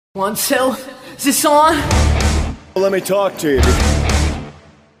One, two, is this on? Let me talk to you. A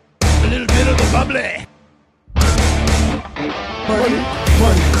little bit of the bubbly.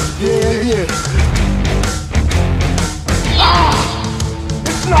 Yeah.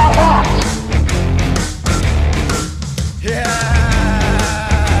 It's not hot. Yeah.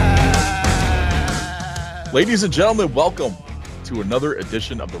 Ladies and gentlemen, welcome to another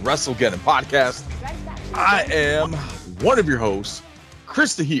edition of the WrestleGeddon podcast. I am one of your hosts,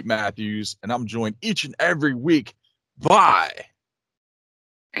 Chris the Heat Matthews, and I'm joined each and every week by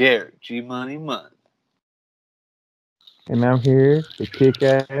Garrett G Money Month. And I'm here to kick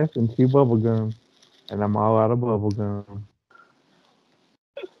ass and chew bubblegum. And I'm all out of bubblegum.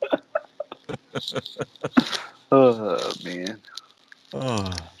 Oh, man.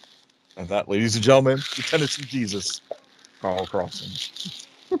 And that, ladies and gentlemen, the Tennessee Jesus, Carl Crossing.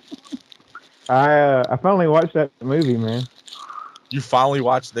 I finally watched that movie, man. You finally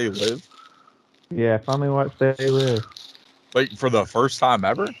watched They Live? Yeah, I finally watched They Live. Like, for the first time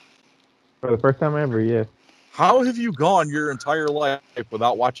ever? For the first time ever, yeah. How have you gone your entire life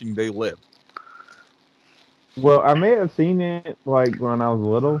without watching They Live? Well, I may have seen it, like, when I was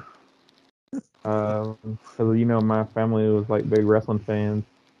little. Because, you know, my family was, like, big wrestling fans.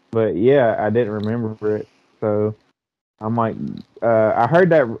 But, yeah, I didn't remember it. So, I'm like, I heard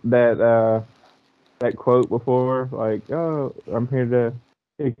that quote before, like, oh, I'm here to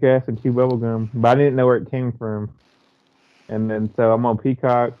kick ass and chew bubblegum. But I didn't know where it came from. And then, so I'm on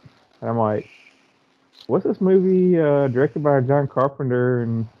Peacock, and I'm like, what's this movie directed by John Carpenter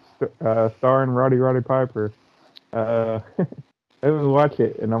and starring Roddy Piper? Let me watch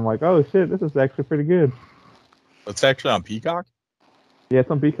it. And I'm like, oh, shit, this is actually pretty good. It's actually on Peacock? Yeah,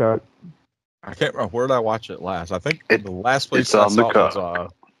 it's on Peacock. I can't remember. Where did I watch it last? I think the last place it's I on saw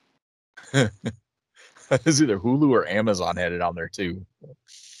the it was it's either Hulu or Amazon had it on there too.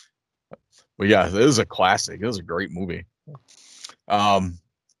 But yeah, it is a classic. It is a great movie. The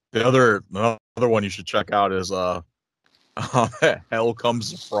other one you should check out is Hell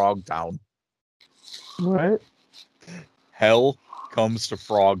Comes to Frogtown. What? Hell Comes to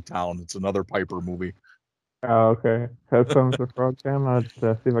Frogtown. It's another Piper movie. Oh, okay. That comes to Frogtown. I'll just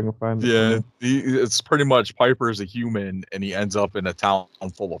see if I can find it. Yeah, it's pretty much Piper's a human, and he ends up in a town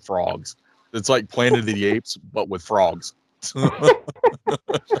full of frogs. It's like Planet of the Apes, but with frogs. Oh,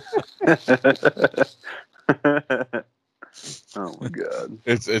 my God.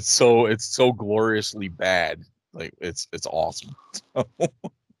 It's so gloriously bad. Like it's awesome.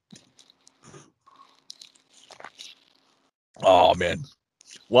 Oh man,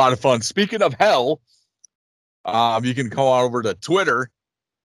 a lot of fun. Speaking of hell, you can come on over to Twitter,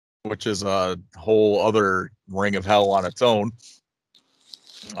 which is a whole other ring of hell on its own.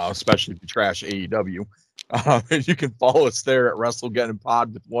 Especially if you trash AEW. And you can follow us there at WrestleGeddon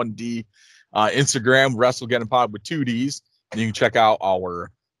Pod with 1D. Instagram, WrestleGeddon Pod with 2Ds. And you can check out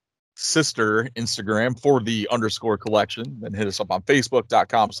our sister Instagram for the _ collection. Then hit us up on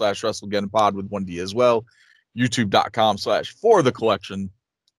Facebook.com/WrestleGeddon Pod with 1D as well. YouTube.com/for the collection.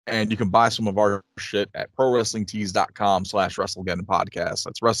 And you can buy some of our shit at ProWrestlingTees.com/WrestleGeddon Podcast.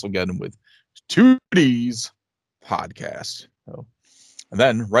 That's WrestleGeddon with 2Ds podcast. So, and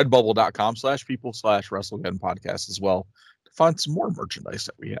then redbubble.com/people/WrestleGeddon podcast as well to find some more merchandise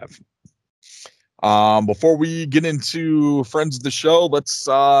that we have. Before we get into friends of the show, let's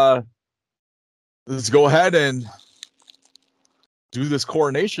go ahead and do this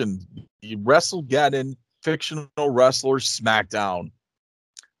coronation. The WrestleGeddon Fictional Wrestlers SmackDown.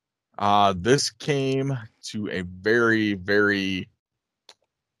 This came to a very, very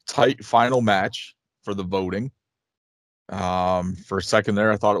tight final match for the voting. For a second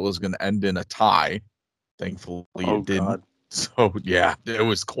there, I thought it was going to end in a tie. Thankfully, it didn't. God. So, yeah, it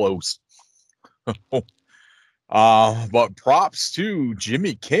was close. But props to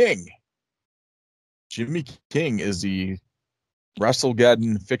Jimmy King. Jimmy King is the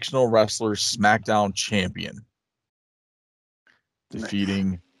WrestleGeddon Fictional Wrestlers SmackDown champion,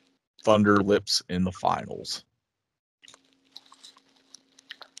 defeating Thunder Lips in the finals.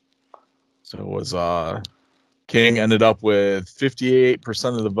 So it was King ended up with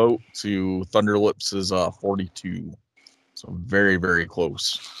 58% of the vote to Thunder Lips' 42. So very, very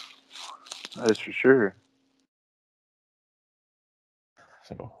close. That's for sure.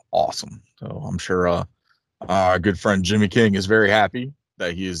 So awesome. So I'm sure our good friend Jimmy King is very happy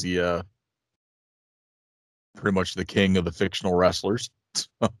that he is the pretty much the king of the fictional wrestlers. So,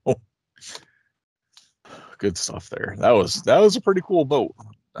 good stuff there. That was a pretty cool vote.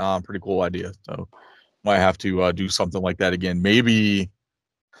 Pretty cool idea. So might have to do something like that again. Maybe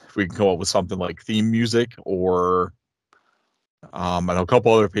if we can come up with something like theme music or And a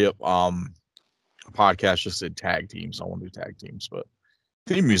couple other podcasts just did tag teams. I want to do tag teams, but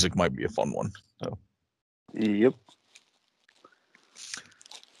theme music might be a fun one. So. Yep.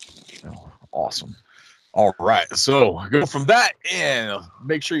 Oh, awesome. All right. So go from that and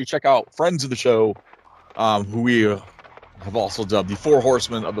make sure you check out friends of the show, who we have also dubbed the Four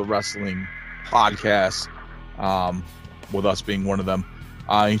Horsemen of the Wrestling podcast, with us being one of them. You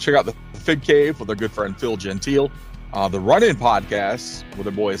can check out the Fig Cave with our good friend Phil Gentile, the Run-In podcast with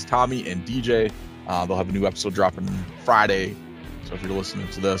their boys Tommy and DJ. They'll have a new episode dropping Friday. So if you're listening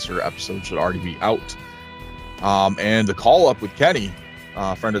to this, your episode should already be out. And the Call Up with Kenny,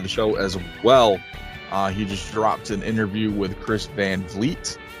 friend of the show as well. He just dropped an interview with Chris Van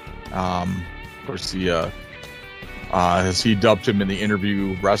Vliet. Of course, he dubbed him in the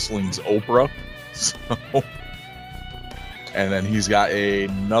interview Wrestling's Oprah. So, and then he's got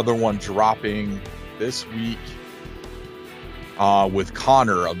another one dropping this week with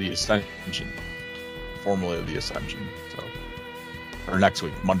Connor of the Ascension, formerly of the Ascension. So, or next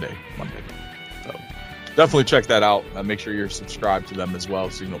week, Monday. So definitely check that out. Make sure you're subscribed to them as well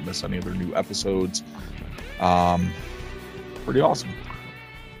so you don't miss any of their new episodes. Pretty awesome.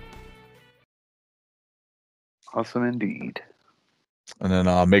 Awesome indeed. And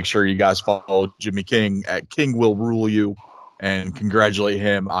then make sure you guys follow Jimmy King at King Will Rule You and congratulate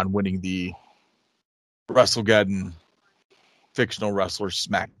him on winning the WrestleGeddon Fictional Wrestler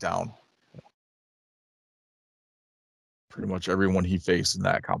SmackDown. Pretty much everyone he faced in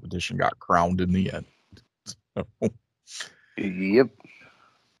that competition got crowned in the end. Yep.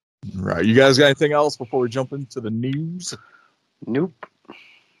 Right. You guys got anything else before we jump into the news? Nope.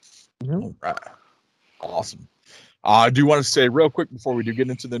 All right. Awesome. I do want to say real quick before we do get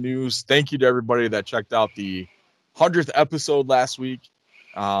into the news, thank you to everybody that checked out the 100th episode last week.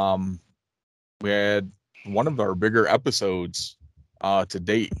 We had one of our bigger episodes to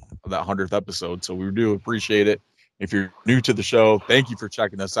date of that 100th episode, so we do appreciate it. If you're new to the show, thank you for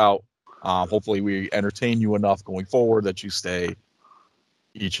checking us out. Hopefully we entertain you enough going forward that you stay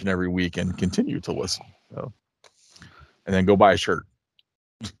each and every week and continue to listen. So, and then go buy a shirt.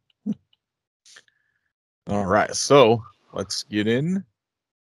 All right, so let's get in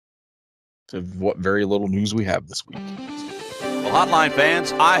to what very little news we have this week. Well, Hotline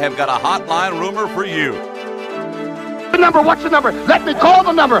fans, I have got a hotline rumor for you. The number, what's the number? Let me call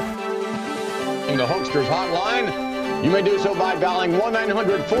the number. In the Hulkster's hotline, you may do so by dialing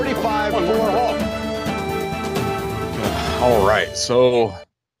 1-900-45-4-HULK. All right, so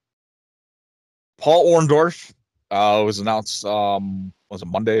Paul Orndorff was announced, was it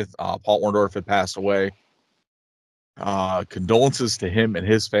Monday? Paul Orndorff had passed away. Condolences to him and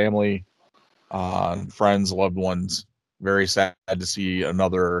his family, friends, loved ones. Very sad to see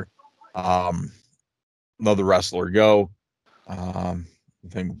another wrestler go. I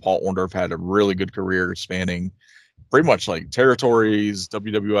think Paul Orndorff had a really good career spanning pretty much like territories,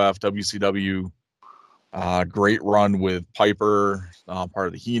 WWF, WCW. Great run with Piper, part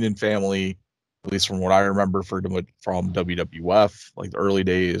of the Heenan family, at least from what I remember from WWF, like the early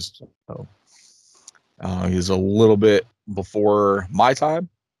days. So, he's a little bit before my time.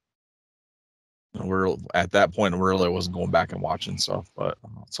 We're at that point, really wasn't going back and watching stuff, but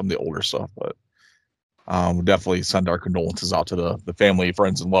some of the older stuff. But we'll definitely send our condolences out to the family,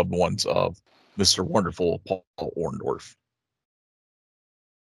 friends, and loved ones of Mr. Wonderful Paul Orndorff.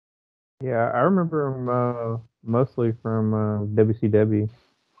 Yeah, I remember him mostly from WCW.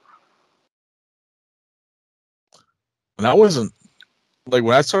 And that wasn't like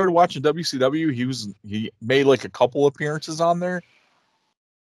when I started watching WCW, he made like a couple appearances on there.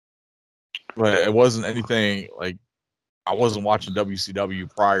 But it wasn't anything like I wasn't watching WCW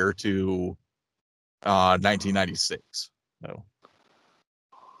prior to 1996. No.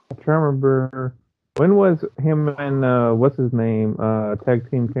 I try to remember when was him and what's his name tag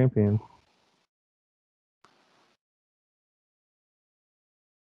team champions.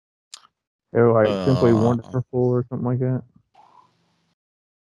 They were like Simply Wonderful or something like that.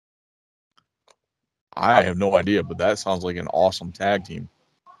 I have no idea, but that sounds like an awesome tag team.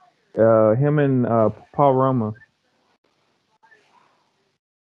 Him and Paul Roma.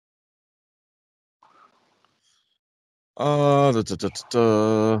 And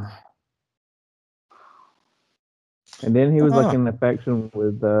then he was like in the faction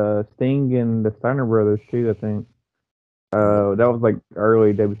with Sting and the Steiner Brothers too, I think. That was like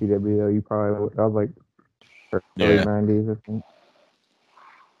early WCW though. That was like early 90s, I think.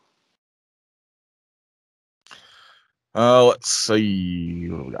 Let's see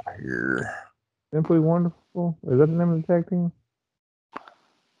what we got here. Simply Wonderful? Is that the name of the tag team?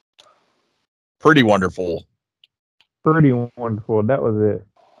 Pretty Wonderful. Pretty Wonderful. That was it.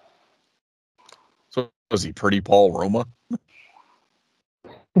 So was he Pretty Paul Roma?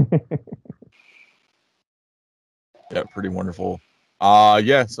 Yeah, Pretty Wonderful.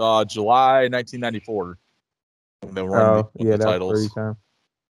 Yes, July 1994. When they won the that was titles. pretty time.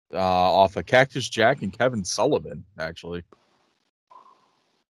 Off of Cactus Jack and Kevin Sullivan, actually.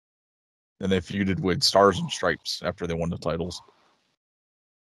 And they feuded with Stars and Stripes after they won the titles.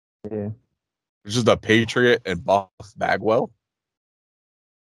 Yeah. Which is the Patriot and Buff Bagwell.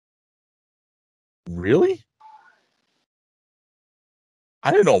 Really?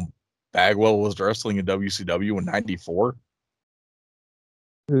 I didn't know Bagwell was wrestling in WCW in '94.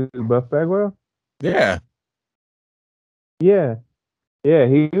 Who's Buff Bagwell? Yeah. Yeah. Yeah,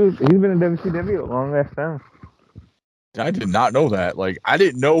 he's been in WCW a long ass time. I did not know that. Like, I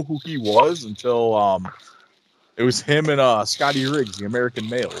didn't know who he was until it was him and Scotty Riggs, the American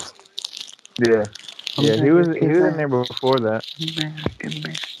Males. Yeah. Yeah, he was in there before that.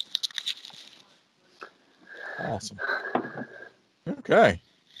 Awesome. Okay.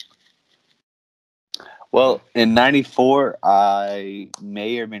 Well, in '94, I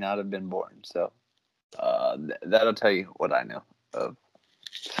may or may not have been born, so that'll tell you what I know of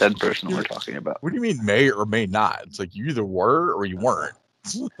said person we're talking about. What do you mean may or may not? It's like you either were or you weren't.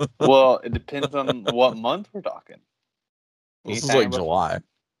 Well, it depends on what month we're talking. This is like July.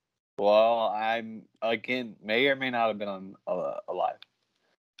 Well, I'm, again, may or may not have been alive.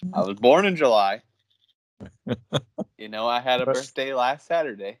 I was born in July. You know, I had a birthday last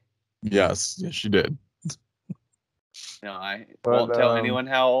Saturday. Yes, you did. No, I won't tell anyone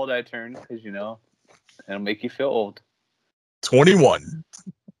how old I turned because, you know, it'll make you feel old. 21.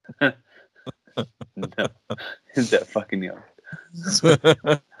 No, is that fucking young?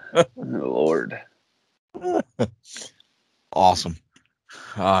 Lord. Awesome.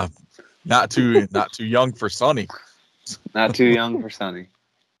 Not too young for Sonny. Not too young for Sonny.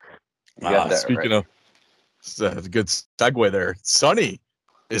 You got that Speaking right. of, it's a good segue there. Sonny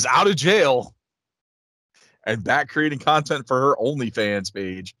is out of jail and back creating content for her OnlyFans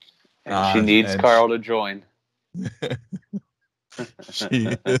page. And she needs Carl to join.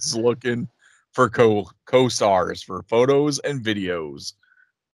 She is looking for co-stars for photos and videos.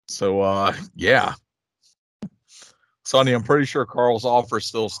 So, yeah. Sonny, I'm pretty sure Carl's offer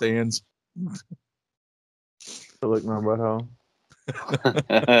still stands. To lick my butthole.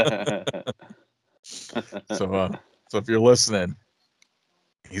 So if you're listening,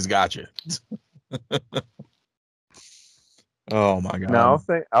 he's got you. Oh my God! No,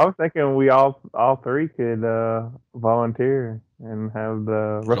 I was thinking we all three could volunteer and have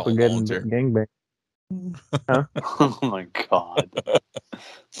the WrestleGeddon gangbang. Huh? Oh my God!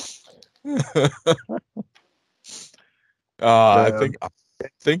 I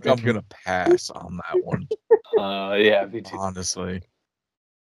think I'm gonna pass on that one. Yeah, me too. Honestly,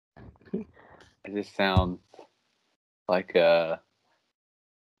 it just sounds like a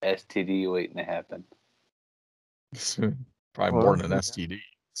STD waiting to happen. Probably more than an STD.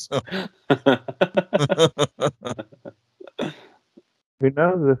 So. Who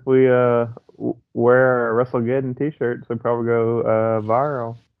knows if we wear WrestleGeddon t-shirts, we'll probably go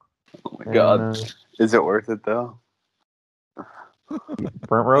viral. Oh my God! Is it worth it though?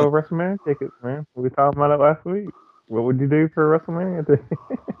 Front row WrestleMania tickets, man. We talked about it last week. What would you do for WrestleMania tickets?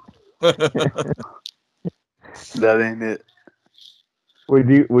 That ain't it. Would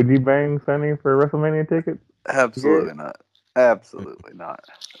you bang Sonny for WrestleMania tickets? Absolutely not. Absolutely not.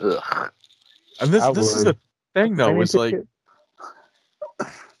 Ugh. And this is the thing though. It's like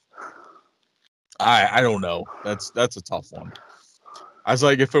I don't know. That's a tough one. I was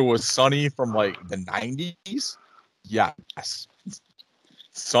like, if it was Sonny from like the '90s, yes.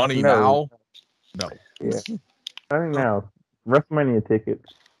 Sonny now, no. Yeah, Sonny now. WrestleMania tickets.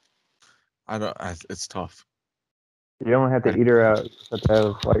 I don't. It's tough. You don't have to eat her out. You have to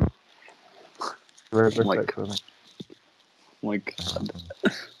have like regular sex with her. Oh my God.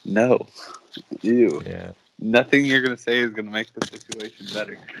 No. Ew. Yeah. Nothing you're gonna say is gonna make the situation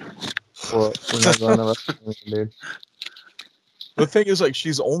better. Well, we're not going to WrestleMania, dude. The thing is, like,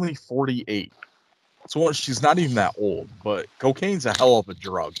 she's only 48, so she's not even that old. But cocaine's a hell of a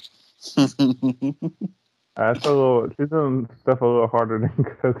drug. She's doing stuff a little harder than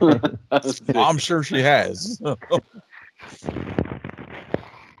cocaine. I'm sure she has.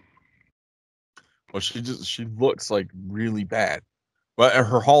 Well, she looks like really bad. But at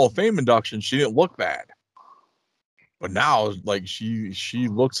her Hall of Fame induction, she didn't look bad. But now, like, she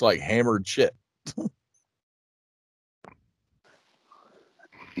looks like hammered shit.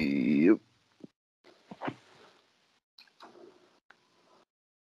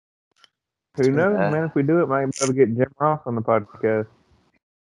 Who knows, Yeah. man? If we do it, might be able to get Jim Ross on the podcast.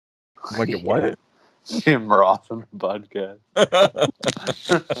 Like it what? Jim Ross on the podcast.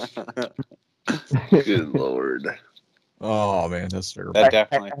 Good lord. Oh man, that's terrible. That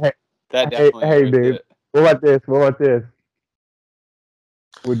definitely. Hey, That definitely. hey, was dude. it. What about this?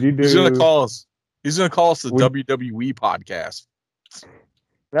 Would you do? He's gonna call us. He's gonna call us the Would- WWE podcast.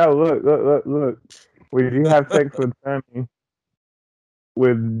 No, look. Would you have sex with Sonny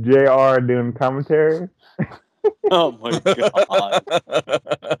with JR doing commentary? Oh my god.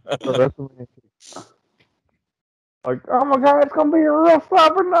 So that's like, oh my god, it's gonna be a real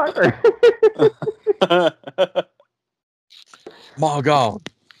slobber knocker. My God.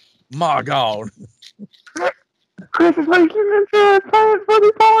 Chris is making insurance payments for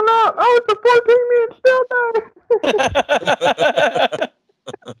the falling out. Oh, it's a 14-minute showdown.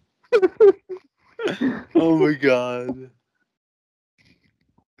 Oh my god.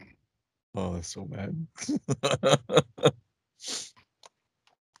 Oh, that's so bad.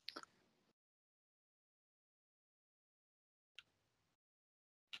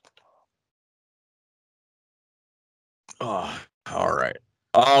 Oh, all right.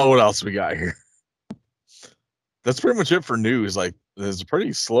 Oh, what else we got here? That's pretty much it for news. Like, it's a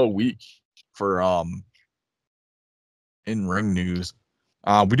pretty slow week for in-ring news.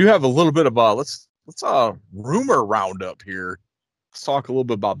 We do have a little bit of let's rumor roundup here. Let's talk a little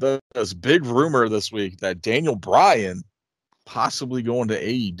bit about this big rumor this week that Daniel Bryan possibly going to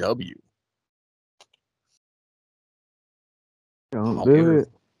AEW. Don't do it.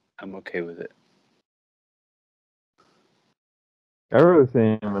 I'm okay with it. I really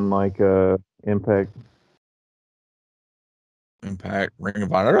see him in like Impact. Ring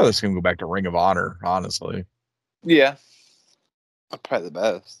of Honor. I'd rather see him go back to Ring of Honor, honestly. Yeah. Probably the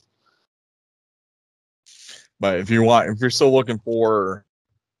best. But if you're still looking for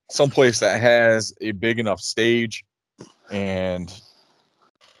someplace that has a big enough stage and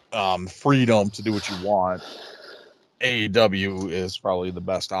freedom to do what you want, AEW is probably the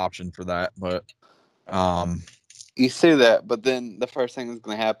best option for that. But you say that, but then the first thing that's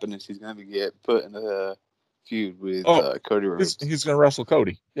going to happen is he's going to get put in a feud with Cody Rhodes. He's going to wrestle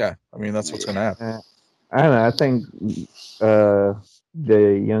Cody. Yeah, I mean that's what's going to happen. I don't know. I think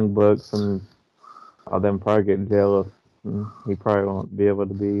the Young Bucks and all them probably get jealous. And he probably won't be able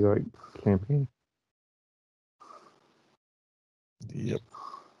to be like champion. Yep.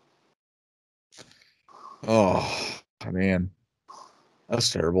 Oh man, that's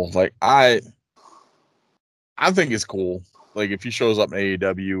terrible. Like I think it's cool. Like if he shows up in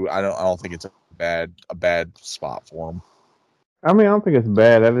AEW, I don't think it's a bad spot for him. I mean, I don't think it's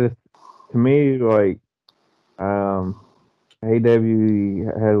bad. To me, like, AEW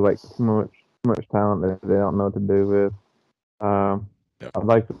has like too much talent that they don't know what to do with. Yep. I'd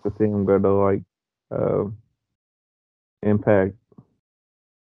like to see him go to like Impact.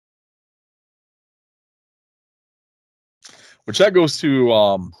 Which that goes to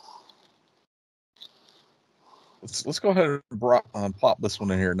let's go ahead and plop this one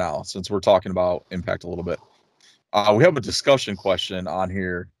in here now since we're talking about Impact a little bit. We have a discussion question on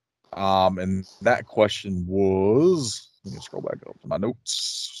here, and that question was, let me scroll back up to my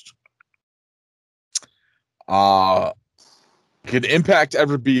notes. Could Impact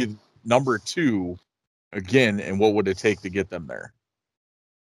ever be number 2 again, and what would it take to get them there?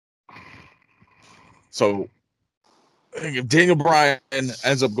 So if Daniel Bryan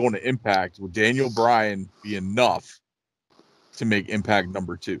ends up going to Impact, would Daniel Bryan be enough to make Impact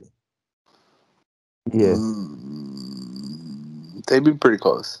number 2? Yeah. They'd be pretty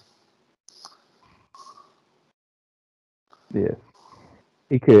close. Yeah.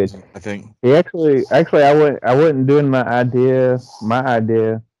 He could. I think. He actually, I wasn't doing my idea.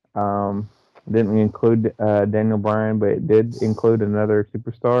 Didn't include Daniel Bryan, but it did include another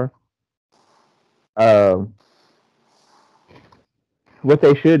superstar. What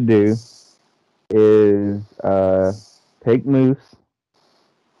they should do is take Moose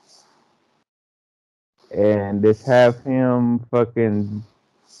and just have him fucking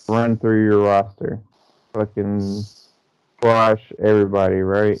run through your roster, fucking squash everybody,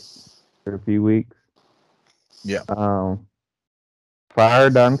 right? For a few weeks. Yeah. Fire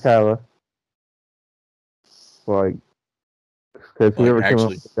Don Callis. Like, because whoever came up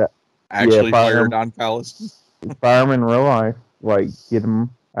with that. Actually fire Don Callis. Fire him in real life. Like, get him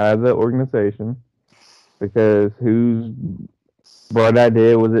out of the organization. Because whose bright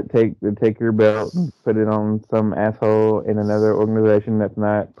idea was it to take your belt and put it on some asshole in another organization that's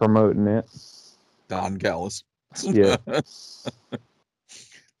not promoting it? Don Callis. Yeah.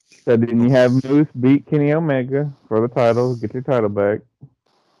 So then you have Moose beat Kenny Omega for the title, get your title back.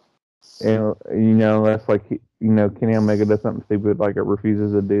 And unless like Kenny Omega does something stupid, like it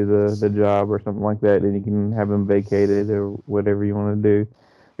refuses to do the job or something like that, then you can have him vacated or whatever you want to do.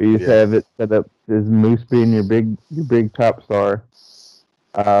 Or you just have it set up as Moose being your big top star.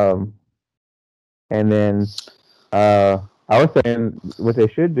 And then I was saying what they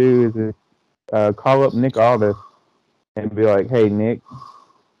should do is call up Nick Aldis and be like, "Hey Nick,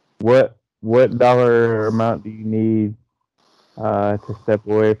 what dollar amount do you need to step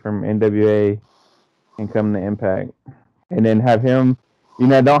away from NWA and come to Impact?" And then have him,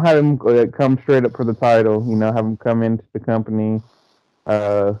 don't have him come straight up for the title. Have him come into the company,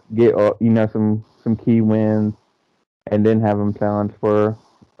 get some key wins, and then have him challenge for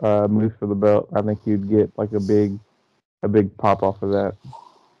Moose for the belt. I think you'd get like a big pop off of that.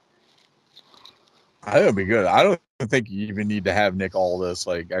 I think it'd be good. I don't think you even need to have Nick Aldis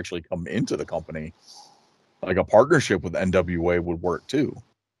like actually come into the company. Like a partnership with NWA would work too.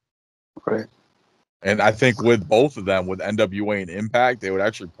 Right. And I think with both of them, with NWA and Impact, they would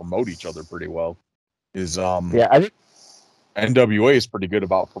actually promote each other pretty well. I think NWA is pretty good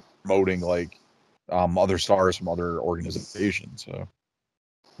about promoting like other stars from other organizations. So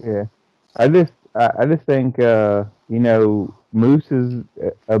yeah, I just think Moose is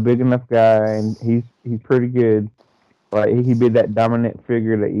a big enough guy, and he's pretty good. Like he could be that dominant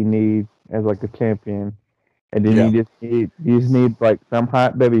figure that you need as like a champion, and then you just need like some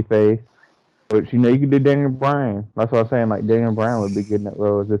hot baby face, which you could do Daniel Bryan. That's what I was saying. Like Daniel Bryan would be good in that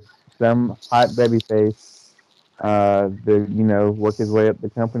role. Just some hot baby face, to work his way up the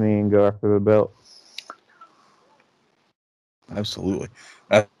company and go after the belt. Absolutely.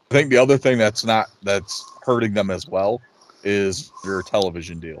 I think the other thing that's hurting them as well is their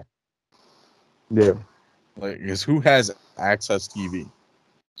television deal. Yeah. Like, because who has Access TV?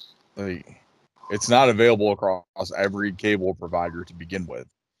 Like, it's not available across every cable provider to begin with.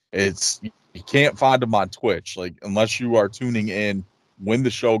 You can't find them on Twitch, like unless you are tuning in when the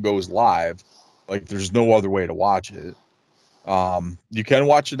show goes live. Like, there's no other way to watch it. You can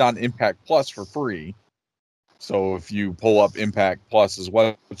watch it on Impact Plus for free. So if you pull up Impact Plus's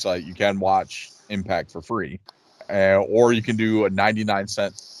website, you can watch Impact for free, or you can do a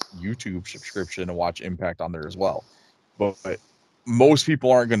 99-cent YouTube subscription and watch Impact on there as well. But most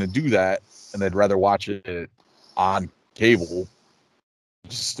people aren't going to do that, and they'd rather watch it on cable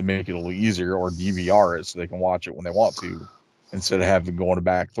just to make it a little easier, or DVR it so they can watch it when they want to, instead of having going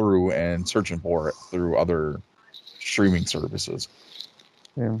back through and searching for it through other streaming services.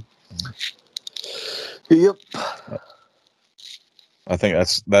 Yeah. Yep. I think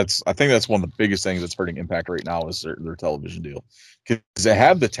that's one of the biggest things that's hurting Impact right now is their television deal, because they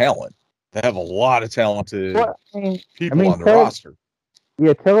have the talent. They have a lot of talented people on their roster.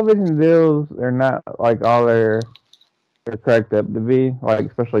 Yeah, television deals are not like all they're cracked up to be, like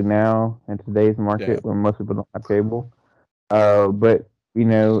especially now in today's market when most people don't have cable. But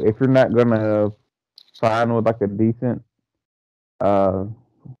if you're not gonna sign with like a decent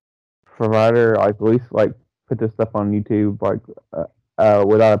provider, like at least like put this stuff on YouTube like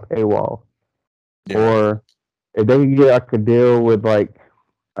without a paywall, or if they can get like a deal with like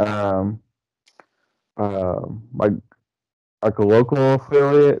a local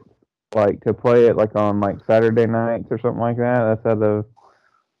affiliate, like to play it like on like Saturday nights or something like that. That's out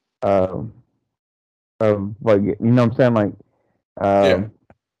of like what I'm saying, like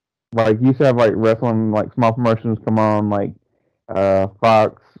like you used to have like wrestling like small promotions come on like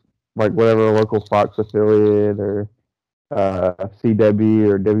Fox, like whatever local Fox affiliate, or CW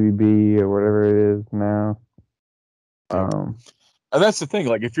or WB or whatever it is now. And that's the thing.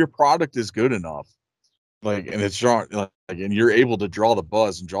 Like, if your product is good enough, like, and it's drawn, like, and you're able to draw the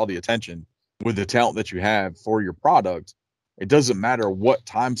buzz and draw the attention with the talent that you have for your product, it doesn't matter what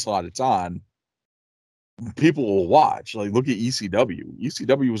time slot it's on. People will watch. Like, look at ECW.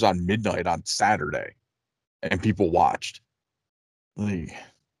 ECW was on midnight on Saturday, and people watched. Like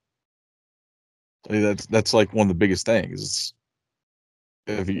that's like one of the biggest things.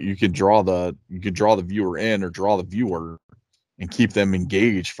 If you could draw the viewer in, or draw the viewer and keep them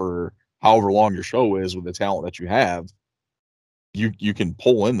engaged for however long your show is with the talent that you have, you can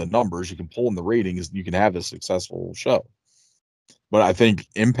pull in the numbers, you can pull in the ratings, you can have a successful show. But I think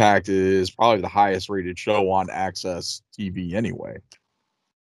Impact is probably the highest rated show on Access TV anyway.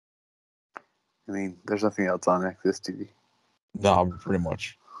 I mean, there's nothing else on Access TV. No, pretty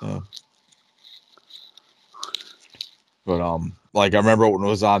much. Yeah. But like I remember when it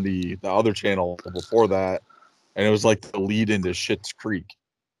was on the other channel before that, and it was like the lead into Schitt's Creek.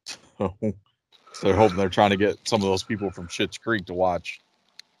 So they're hoping they're trying to get some of those people from Schitt's Creek to watch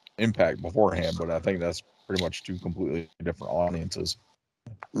Impact beforehand, but I think that's pretty much two completely different audiences.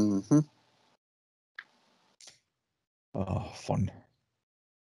 Mm-hmm. Oh, fun.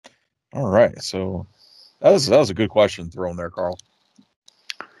 All right, so that was a good question thrown there, Carl.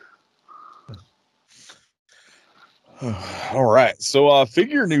 All right, so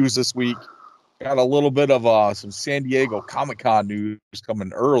figure news this week. Got a little bit of some San Diego Comic-Con news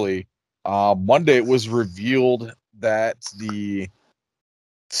coming early. Monday it was revealed that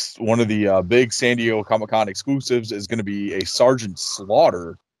one of the big San Diego Comic-Con exclusives is going to be a Sergeant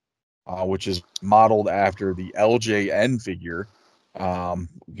Slaughter, which is modeled after the LJN figure.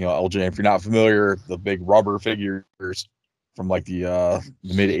 LJN, if you're not familiar, the big rubber figures from like the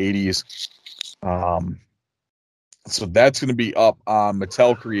mid 80s. So that's going to be up on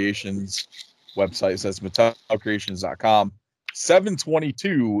Mattel Creations website. So that's mattelcreations.com.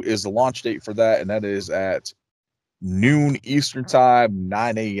 7/22 is the launch date for that, and that is at noon Eastern time,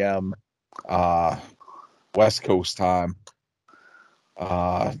 9 a.m. West Coast time.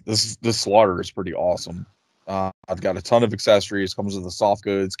 This Slaughter is pretty awesome. I've got a ton of accessories. Comes with the soft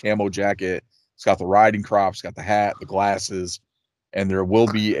goods, camo jacket. It's got the riding crop. It's got the hat, the glasses, and there will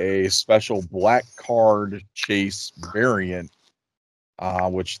be a special black card chase variant,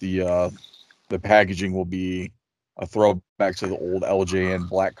 which the packaging will be a throwback to the old LJN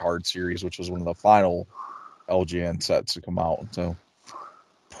black card series, which was one of the final LJN sets to come out. So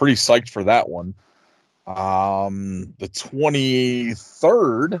pretty psyched for that one. The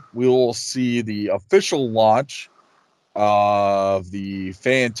 23rd, we'll see the official launch of the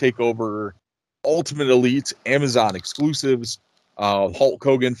Fan Takeover Ultimate Elite Amazon exclusives. Hulk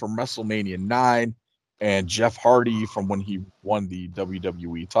Hogan from WrestleMania 9 and Jeff Hardy from when he won the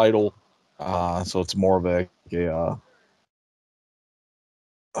WWE title. So it's more of I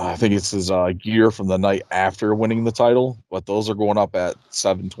think it's his gear from the night after winning the title, but those are going up at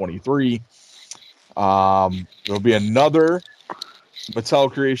 7/23. There'll be another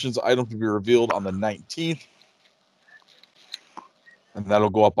Mattel Creations item to be revealed on the 19th, and that'll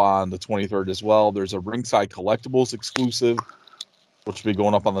go up on the 23rd as well. There's a Ringside Collectibles exclusive, which will be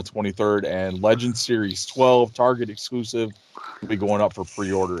going up on the 23rd, and Legend Series 12 Target exclusive will be going up for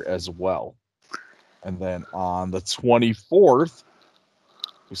pre-order as well. And then on the 24th,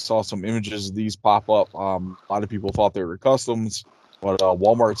 we saw some images of these pop up. A lot of people thought they were customs, but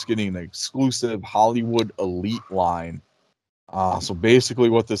Walmart's getting an exclusive Hollywood Elite line. So basically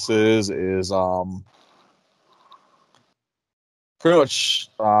what this is pretty much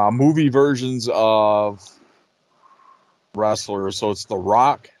movie versions of wrestlers. So it's The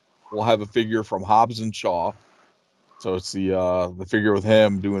Rock. We'll have a figure from Hobbs and Shaw. So it's the figure with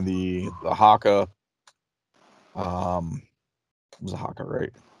him doing the Haka. It was a Haka,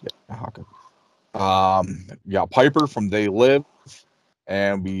 right? Yeah, Haka. Yeah, Piper from They Live,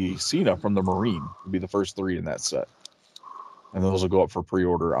 and Cena from the Marine will be the first three in that set. And those will go up for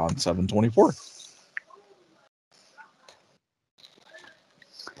pre-order on 7/24.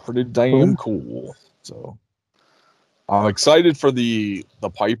 Pretty damn cool. So I'm excited for the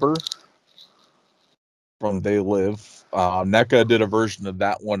Piper from They Live. NECA did a version of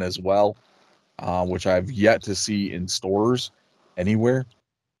that one as well, which I've yet to see in stores anywhere.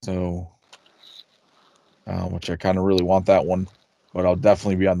 So, which I kind of really want that one, but I'll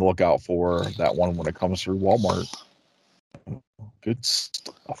definitely be on the lookout for that one when it comes through Walmart. Good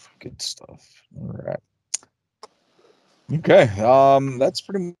stuff. Good stuff. All right. Okay. That's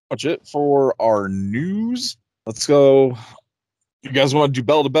pretty much it for our news. Let's go. You guys want to do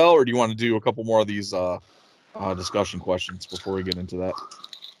bell to bell, or do you want to do a couple more of these discussion questions before we get into that?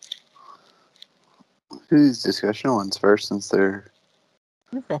 Do these discussion ones first, since they're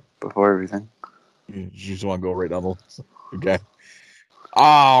before everything. You just want to go right down the list. Okay.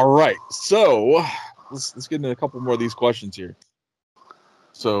 All right. So let's get into a couple more of these questions here.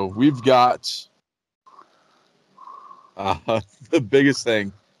 So we've got the biggest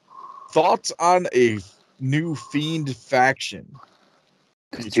thing. Thoughts on a new Fiend faction?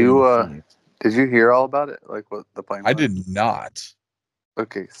 Did you hear all about it? Like what the plan was? I did not.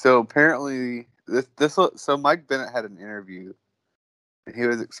 Okay, so apparently so Mike Bennett had an interview, and he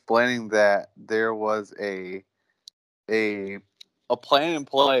was explaining that there was a plan in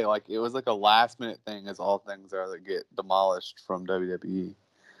play. Like it was like a last minute thing, as all things are that get demolished from WWE,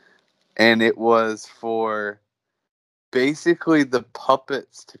 and it was for basically the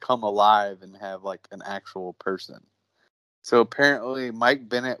puppets to come alive and have like an actual person. So apparently Mike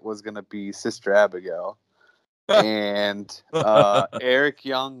Bennett was going to be Sister Abigail, and Eric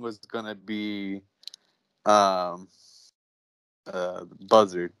Young was going to be Buzzard.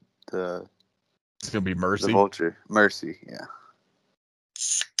 It's going to be Mercy. The Vulture. Mercy, yeah.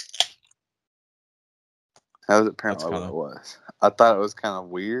 That was apparently what it was. I thought it was kind of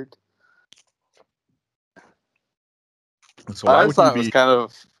weird. So why I would just thought he it was be? kind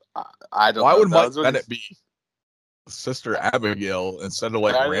of. I don't Why know. would That Mike was what Bennett be Sister Abigail instead of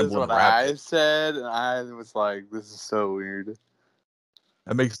like that is Rambling what I Rabbit? said, and I was like, "This is so weird."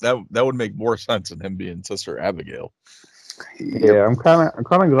 That would make more sense than him being Sister Abigail. Yeah, I'm kind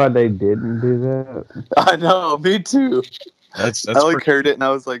of glad they didn't do that. I know. Me too. That's I like pretty, heard it, and I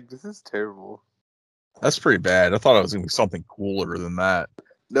was like, "This is terrible." that's pretty bad. I thought it was gonna be something cooler than that.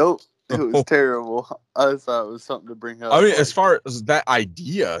 Nope, it was terrible. I thought it was something to bring up. I mean, like, as far as that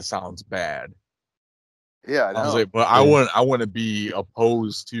idea sounds bad. yeah, I I was know. like, but I wouldn't be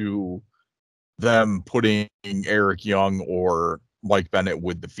opposed to them putting Eric Young or Mike Bennett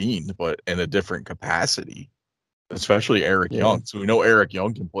with the Fiend, but in a different capacity, especially Eric Young. So we know Eric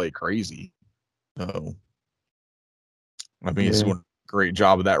Young can play crazy. So I mean, he's doing a great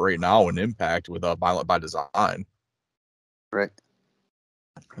job of that right now in Impact with Violent by Design. Right.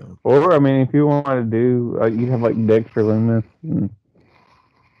 Or I mean, if you wanted to do, you have like Dexter Lumis. And,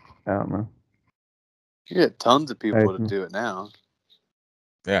 I don't know. You get tons of people to do it now.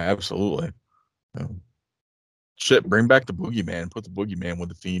 Yeah, absolutely. Shit, bring back the Boogeyman. Put the Boogeyman with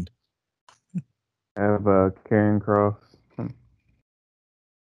the Fiend. Have Karen Cross.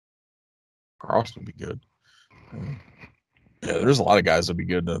 Cross would be good. Yeah, there's a lot of guys that'd be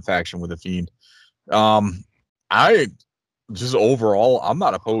good in a faction with the Fiend. I just overall, I'm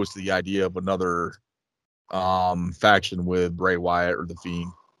not opposed to the idea of another faction with Bray Wyatt or the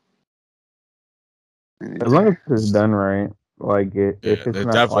Fiend. As long as it's done right, like if it's it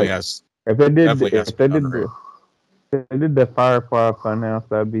not definitely like has. if they did definitely has if to they be did done right. if they did the Firefly Funhouse,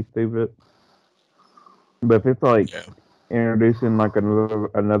 that'd be stupid. But if it's like introducing like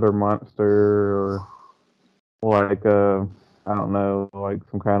another monster or like I don't know, like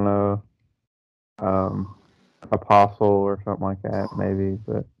some kind of apostle or something like that, maybe.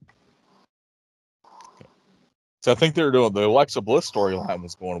 But So I think they're doing the Alexa Bliss storyline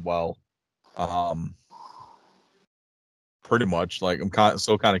was going well. Pretty much. Like I'm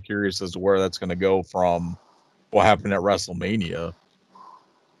still kind of curious as to where that's going to go from what happened at WrestleMania.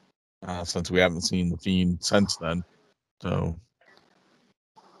 Since we haven't seen the Fiend since then, so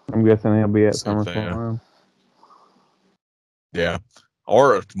I'm guessing he'll be at SummerSlam. Yeah,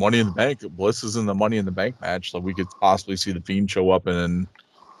 or if Money in the Bank, Bliss is in the Money in the Bank match, so we could possibly see the Fiend show up and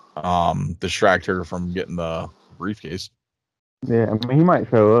distract her from getting the briefcase. Yeah, I mean he might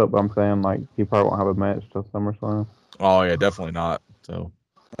show up. I'm saying like he probably won't have a match till SummerSlam. Oh yeah, definitely not. So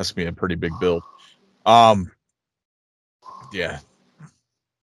that's gonna be a pretty big build. Yeah.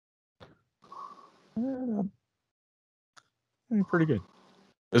 Pretty good.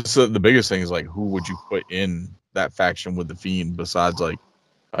 It's the biggest thing is like who would you put in that faction with the Fiend besides like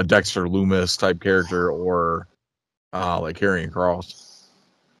a Dexter Lumis type character or like Karrion Kross.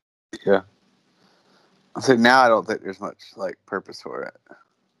 Yeah. So now I don't think there's much like purpose for it.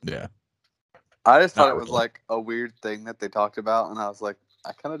 Yeah. I just thought Not it was really. like a weird thing that they talked about, and I was like,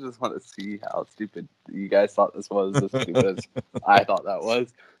 I kind of just want to see how stupid you guys thought this was, as stupid as I thought that was.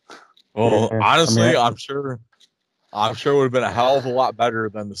 Well, Yeah, honestly, I mean, I'm sure it would have been a hell of a lot better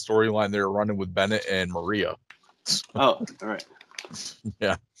than the storyline they were running with Bennett and Maria. Oh, all right.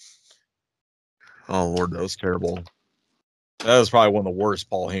 Yeah. Oh Lord, that was terrible. That was probably one of the worst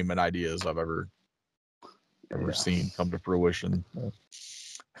Paul Heyman ideas I've ever seen come to fruition.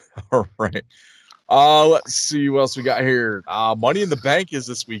 All right. Let's see what else we got here. Money in the Bank is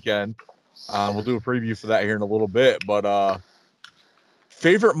this weekend. We'll do a preview for that here in a little bit. But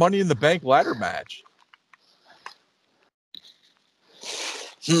favorite Money in the Bank ladder match?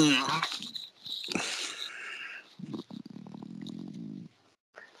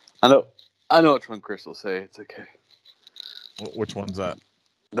 I know which one Chris will say. It's okay. Which one's that?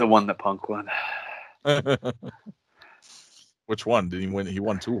 The one that Punk won. Which one did he win? He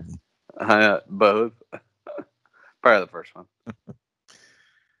won two of them. Both. Probably the first one.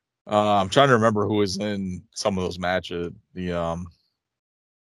 I'm trying to remember who was in some of those matches. The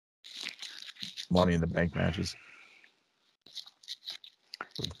Money in the Bank matches.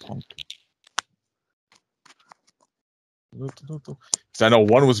 Punk. I know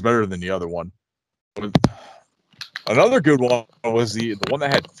one was better than the other one. Another good one was the one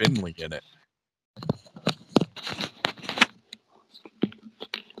that had Finley in it.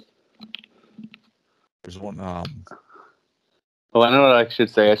 There's one. Oh, I know what I should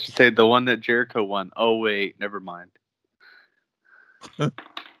say. I should say the one that Jericho won. Oh wait, never mind. I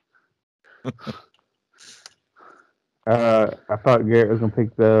thought Garrett was gonna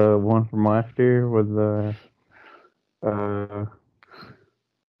pick the one from last year with the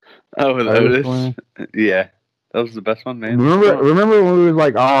with Otis. Yeah. That was the best one, man. Remember when we was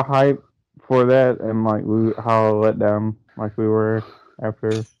like all hyped for that, and like how let down like we were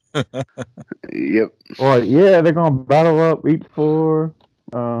after. Yep. Like, yeah, they're gonna battle up each four.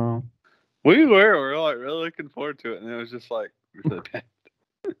 We were like really looking forward to it, and it was just like really bad.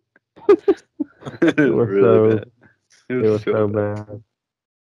 It was really so bad. It was so bad.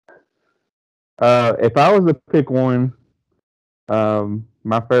 If I was to pick one,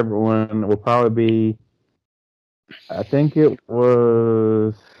 my favorite one would probably be. I think it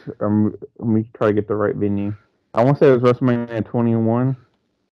was. Let me try to get the right venue. I want to say it was WrestleMania 21.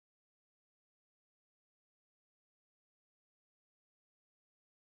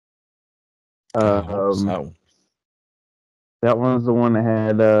 So That one's the one that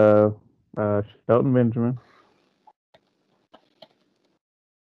had Shelton Benjamin.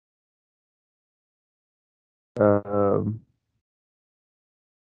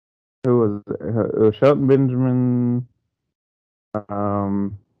 Who was it? It was Shelton Benjamin.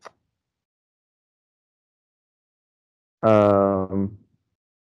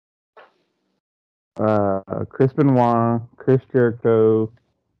 Chris Benoit, Chris Jericho,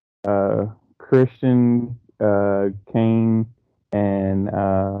 Christian, Kane, and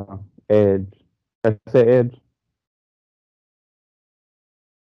Edge. I say Edge.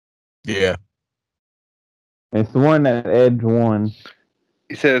 yeah, It's the one that Edge won.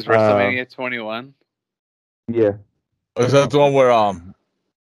 You said it was WrestleMania 21. Yeah. Was that the one where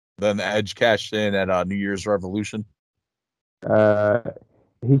then Edge cashed in at New Year's Revolution? He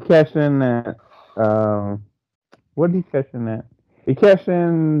cashed in at what did he cash in at? He cashed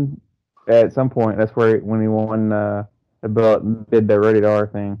in at some point. That's when he won the belt and did the Rated R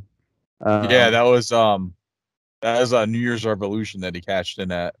thing. Yeah, that was a New Year's Revolution that he cashed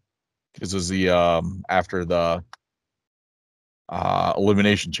in at, because it was the after the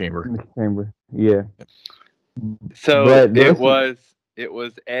Elimination Chamber. Yeah. So But it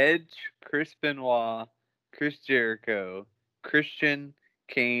was Edge, Chris Benoit, Chris Jericho, Christian,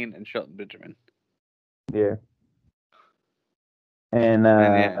 Kane, and Shelton Benjamin. Yeah. And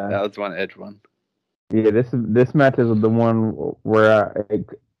yeah, that was one Edge one. Yeah, this match is the one where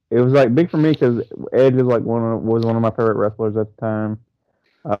it was like big for me because Edge is like was one of my favorite wrestlers at the time.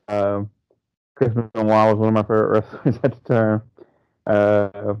 Chris Benoit was one of my favorite wrestlers at the time.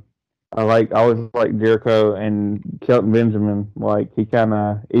 I always liked Jericho and Shelton Benjamin. Like he kind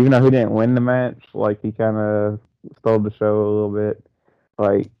of, even though he didn't win the match, like he kind of stole the show a little bit.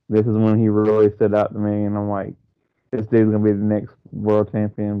 Like this is when he really stood out to me, and I'm like, this dude's gonna be the next world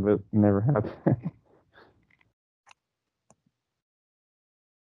champion, but never happened.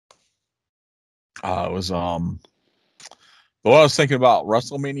 It was the one I was thinking about,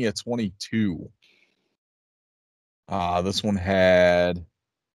 WrestleMania 22. This one had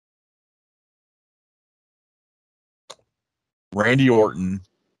Randy Orton,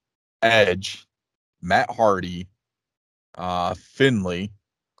 Edge, Matt Hardy, Finlay.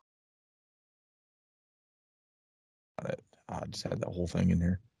 I just had that whole thing in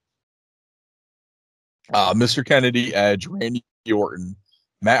here. Mr. Kennedy, Edge, Randy Orton,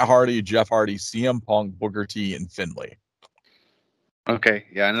 Matt Hardy, Jeff Hardy, CM Punk, Booker T, and Finlay. Okay,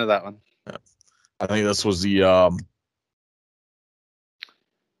 yeah, I know that one. Yeah. I think this was the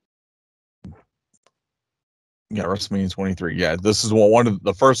WrestleMania 23. Yeah, this is one of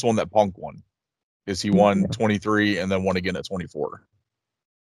the first one that Punk won, because he won 23 and then won again at 24.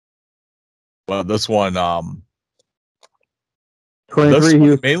 But this one 23 this he one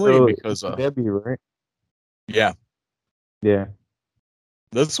was mainly because debut, right? Yeah.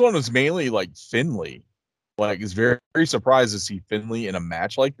 This one was mainly like Finlay. Like, is very, very surprised to see Finlay in a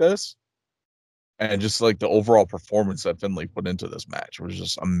match like this. And just like the overall performance that Finlay put into this match was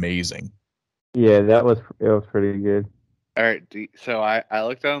just amazing. Yeah, it was pretty good. All right, so I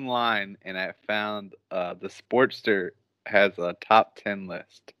looked online and I found the Sportster has a top 10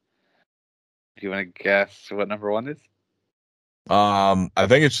 list. Do you want to guess what number one is? I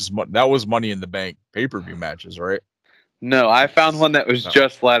think it's just that was Money in the Bank pay-per-view matches, right? No, I found one that was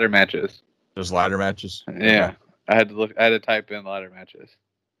just ladder matches. Just ladder matches? Yeah. Okay. I had to type in ladder matches.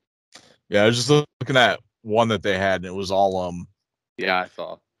 Yeah, I was just looking at one that they had, and it was all yeah, I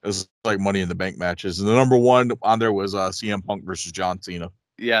saw. It was like Money in the Bank matches. And the number one on there was CM Punk versus John Cena.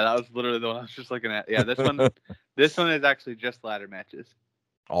 Yeah, that was literally the one I was just looking at. Yeah, this one is actually just ladder matches.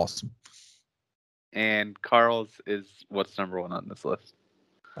 Awesome. And Carl's is what's number one on this list.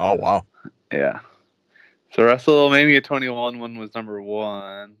 Oh, wow. Yeah. So WrestleMania 21 one was number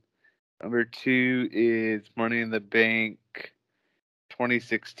one. Number two is Money in the Bank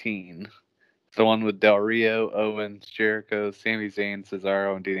 2016. It's the one with Del Rio, Owens, Jericho, Sami Zayn,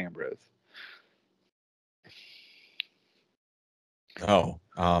 Cesaro, and Dean Ambrose. Oh,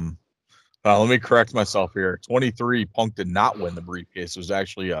 let me correct myself here. 23, Punk did not win the briefcase. It was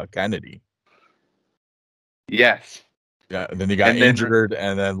actually Kennedy. Yes. Yeah, and then he got injured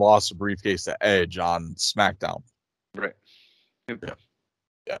and then lost the briefcase to Edge on SmackDown. Right. Yep.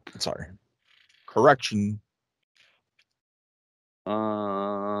 Yeah, sorry. Correction.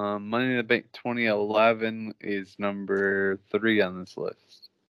 Money in the Bank 2011 is number 3 on this list,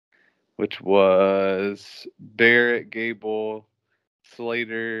 which was Barrett, Gable,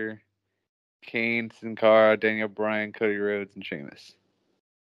 Slater, Kane, Sin Cara, Daniel Bryan, Cody Rhodes, and Sheamus.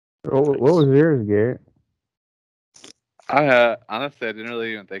 What was yours, Garrett? Honestly, I didn't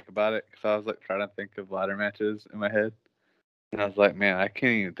really even think about it because I was like trying to think of ladder matches in my head, and I was like, man, I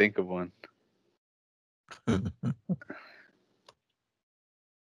can't even think of one.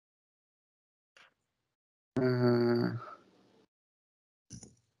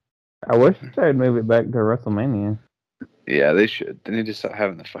 I wish they'd move it back to WrestleMania. Yeah, they should. They need to start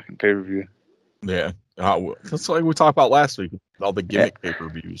having the fucking pay-per-view. Yeah. That's like we talked about last week. All the gimmick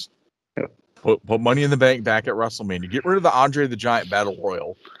pay-per-views. Yep. Put Money in the Bank back at WrestleMania. Get rid of the Andre the Giant Battle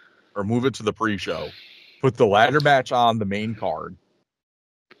Royal or move it to the pre-show. Put the ladder match on the main card.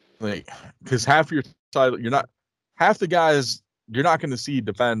 Like, because half your title, half the guys you're not going to see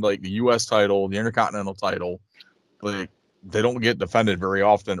defend like the U.S. title, the Intercontinental title. Like, they don't get defended very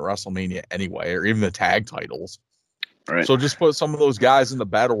often at WrestleMania anyway, or even the tag titles. Right. So just put some of those guys in the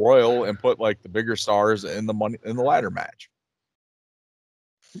Battle Royal and put like the bigger stars in the ladder match.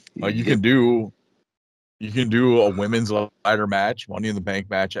 Like you can do a women's ladder match, Money in the Bank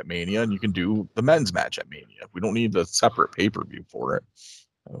match at Mania, and you can do the men's match at Mania. We don't need a separate pay-per-view for it.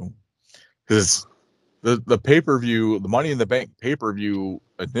 Because the pay-per-view, the Money in the Bank pay-per-view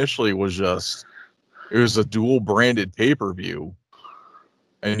initially was it was a dual branded pay-per-view,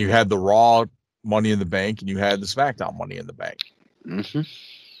 and you had the Raw Money in the Bank and you had the SmackDown Money in the Bank. Mm-hmm.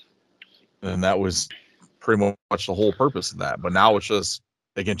 And that was pretty much the whole purpose of that. But now it's just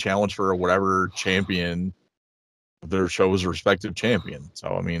they can challenge for whatever champion their show's respective champion. So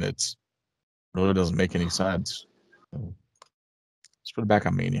I mean, it's really doesn't make any sense. So, let's put it back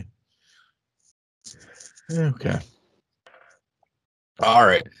on Mania. Okay. All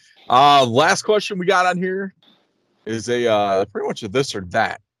right. Last question we got on here is a pretty much a this or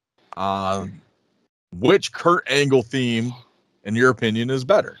that. Which Kurt Angle theme, in your opinion, is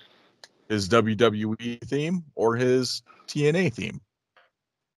better? His WWE theme or his TNA theme?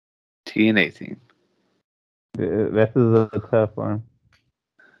 TNA theme. This is a tough one.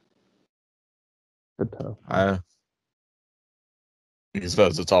 He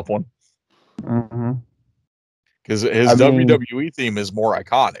says it's a tough one. Mm-hmm. Because his WWE theme is more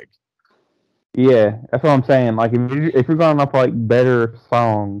iconic. Yeah, that's what I'm saying. Like if you're going up like better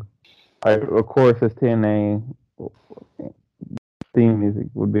songs, like of course his TNA theme music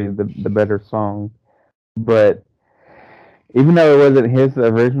would be the better song. But even though it wasn't his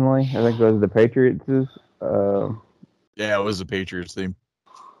originally, I think it was the Patriots'. Yeah, it was the Patriots theme.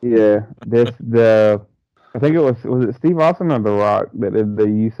 Yeah, I think it was it Steve Austin or The Rock that did the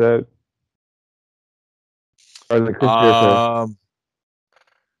 "You Suck" or the Chris Jericho?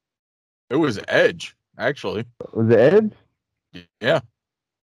 It was Edge, actually. Was it Edge? Yeah.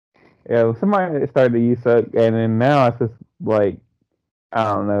 Yeah, well, somebody started the "You Suck," and then now it's just like I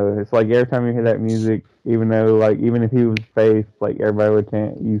don't know. It's like every time you hear that music, even though like even if he was face, like everybody would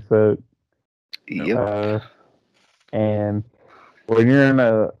chant "You Suck." Yep. And when you're in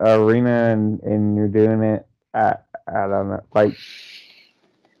an arena and you're doing it, I don't know. Like,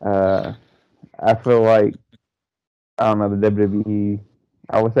 I feel like I don't know the WWE.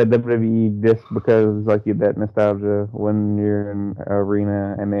 I would say WWE just because like you that nostalgia when you're in an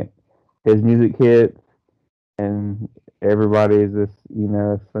arena and his music hits and everybody's just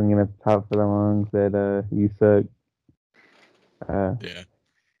singing at the top of their lungs that "You Suck."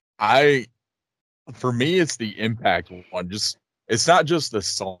 Yeah, for me it's the Impact one. Just it's not just the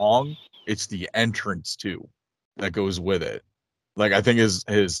song, it's the entrance too that goes with it. Like I think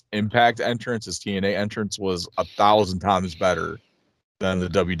his Impact entrance, his TNA entrance was 1,000 times better than the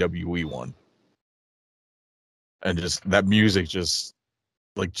WWE one. And just that music, just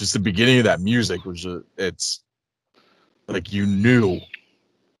the beginning of that music was it's like you knew,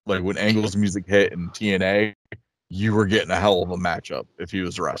 like when Angle's music hit in TNA, you were getting a hell of a matchup if he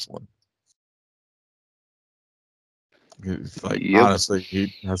was wrestling. It's like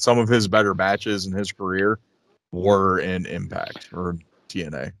honestly, some of his better matches in his career were in Impact or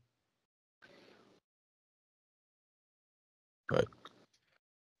TNA.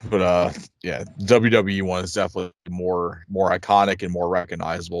 But yeah, WWE one is definitely more iconic and more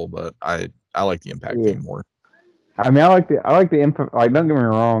recognizable. But I like the Impact theme more. I mean, I like the info. Like, don't get me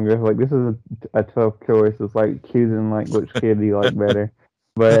wrong. It's like this is a tough choice. It's like choosing like which kid do you like better.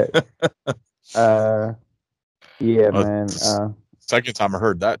 But yeah, man. Second time I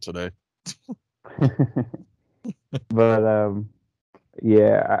heard that today. But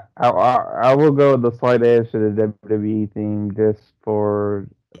yeah, I will go with the slight edge to the WWE theme just for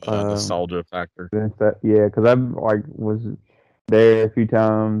Nostalgia factor. yeah, because I like was there a few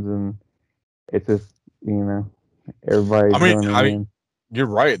times and it's just everybody joining in. You're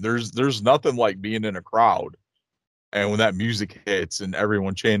right. There's nothing like being in a crowd, and when that music hits and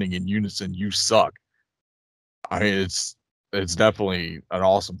everyone chanting in unison, "You suck." I mean, it's definitely an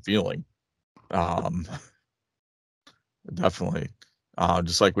awesome feeling. Definitely.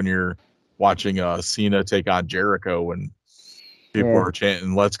 Just like when you're watching Cena take on Jericho and people are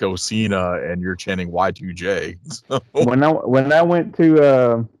chanting "Let's go Cena" and you're chanting "Y2J." So. When I went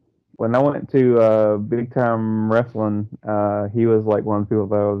to Big Time Wrestling, he was like one of the people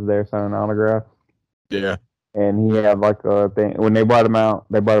that was there signing autographs. Yeah. And he had like a thing when they brought him out.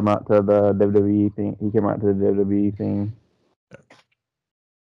 They brought him out to the WWE thing. He came out to the WWE thing,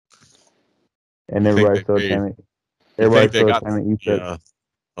 and everybody still chanting. Everybody still chanting.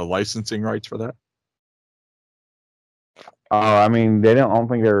 The licensing rights for that? I mean, I don't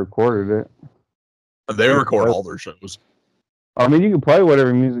think they recorded it. They record all their shows. I mean, you can play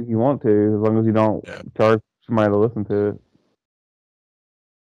whatever music you want to, as long as you don't charge somebody to listen to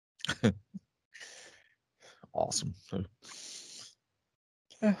it. Awesome.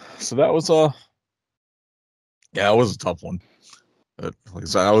 So that was it was a tough one. But like I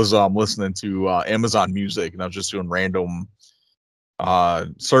said, I was listening to Amazon Music, and I was just doing random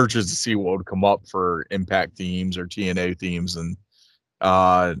searches to see what would come up for Impact themes or TNA themes, and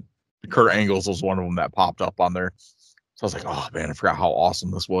Kurt Angle's was one of them that popped up on there. So I was like, oh man, I forgot how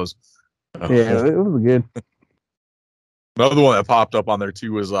awesome this was. Yeah, it was good. Another one that popped up on there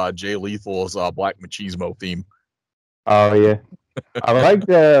too was Jay Lethal's Black Machismo theme. Oh yeah, I like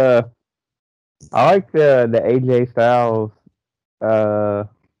the AJ Styles.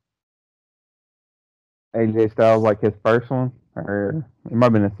 AJ Styles, like his first one, or it might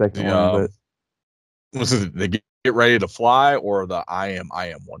have been the second one. But was it the Get Ready to Fly or the I Am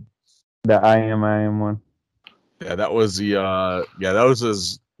one? The I Am one. Yeah, that was that was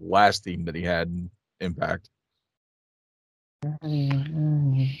his last theme that he had in Impact. I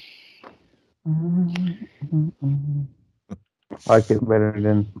like it better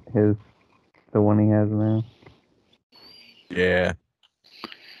than the one he has now. Yeah.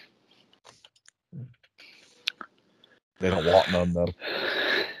 They don't want none though.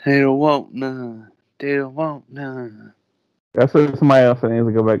 They don't want none. They don't want none. That's what somebody else needs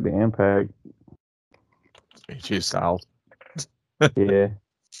to go back to Impact. AJ Styles. Yeah.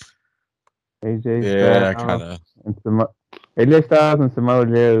 AJ Styles. Kind of. AJ Styles and Samoa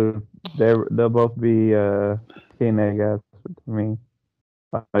Joe, they'll both be TNA guys to me.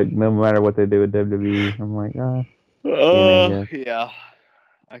 Like no matter what they do with WWE, I'm like, yeah.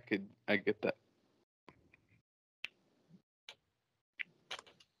 I get that.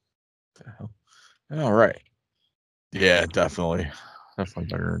 All right. Yeah, definitely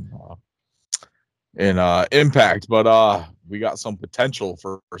better in Impact, but we got some potential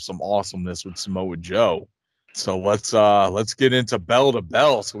for some awesomeness with Samoa Joe. So let's get into bell to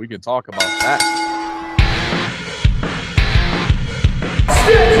bell so we can talk about that.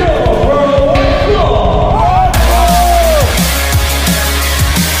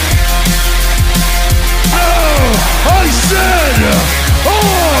 I said, are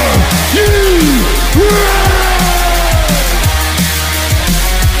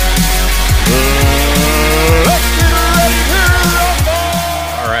you ready?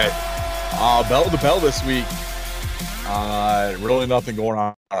 All right, bell to bell this week. Really nothing going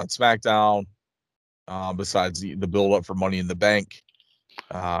on SmackDown besides the build up for Money in the Bank.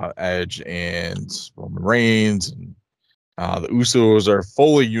 Edge and Roman Reigns and the Usos are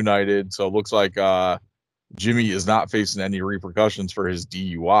fully united, so it looks like Jimmy is not facing any repercussions for his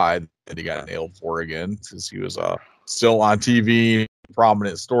DUI that he got nailed for again, since he was still on TV,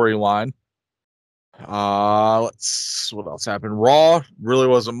 prominent storyline. What else happened? Raw really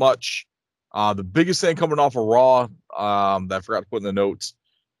wasn't much. The biggest thing coming off of Raw that I forgot to put in the notes,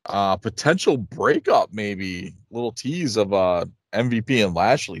 potential breakup, maybe little tease of MVP and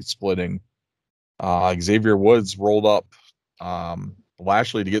Lashley splitting. Xavier Woods rolled up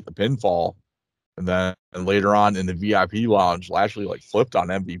Lashley to get the pinfall, and then later on in the VIP lounge, Lashley like flipped on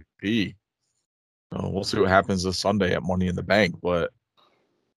MVP. So we'll see what happens this Sunday at Money in the Bank. But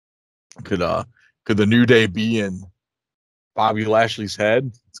could the New Day be in Bobby Lashley's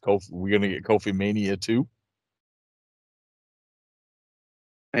head? We're gonna get Kofi Mania too.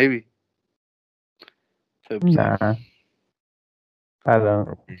 Maybe. Hope so. Nah, I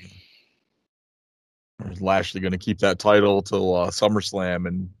don't. Is Lashley going to keep that title till SummerSlam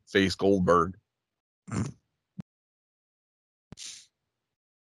and face Goldberg? I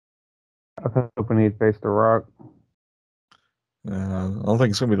was hoping he'd face The Rock. I don't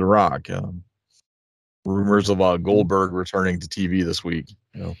think it's going to be The Rock. Rumors of Goldberg returning to TV this week.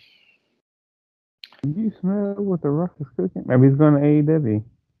 You know. Can you smell what The Rock is cooking? Maybe he's going to AEW.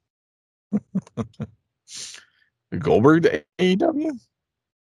 Goldberg to AEW?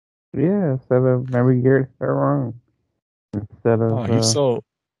 Yeah, instead of maybe Garrett Wrong. Instead of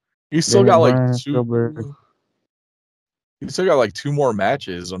he's still got like Bryan, two. Goldberg. He's still got like 2 more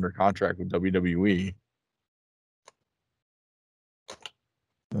matches under contract with WWE.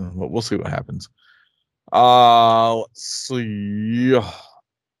 But we'll see what happens. Let's see.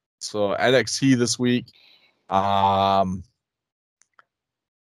 So NXT this week. Xia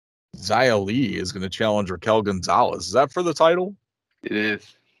Li is going to challenge Raquel Gonzalez. Is that for the title? It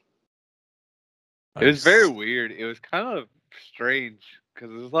is. Nice. It was very weird. It was kind of strange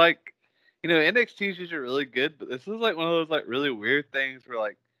because it was like, NXT is usually really good, but this was like one of those like really weird things where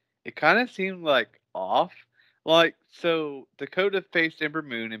like it kind of seemed like off. Like, so Dakota faced Ember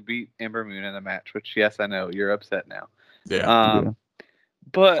Moon and beat Ember Moon in a match, which yes, I know you're upset now. Yeah.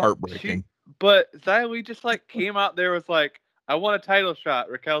 But Heartbreaking. But Xia Li just like came out there was like, I want a title shot.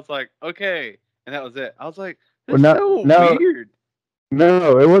 Raquel's like, okay, and that was it. I was like, this is so weird.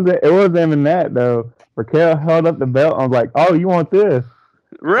 No, it wasn't even that though. Raquel held up the belt. I was like, oh, you want this?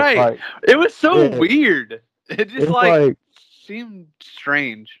 Right. Like, it was so weird. It just like seemed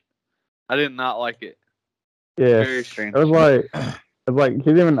strange. I did not like it. Yeah. Very strange. It was like she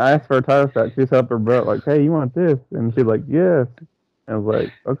didn't even ask for a title shot. She just held up her belt like, hey, you want this? And she's like, yes. I was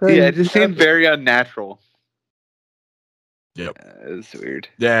like, okay. Yeah, it just seemed very unnatural. Yep. It was weird.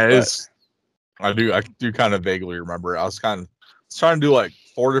 Yeah, it is. I do kind of vaguely remember it. I was trying to do like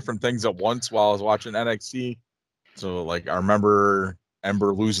 4 different things at once while I was watching NXT. So like I remember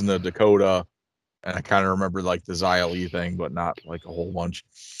Ember losing to Dakota, and I kind of remember like the Xia Li thing, but not like a whole bunch.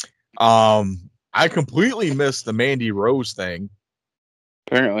 I completely missed the Mandy Rose thing.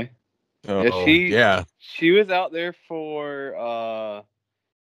 Apparently. So, she was out there for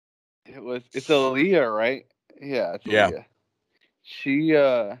it's Aaliyah, right? Yeah, it's Aaliyah. She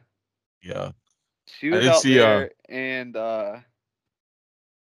was out there and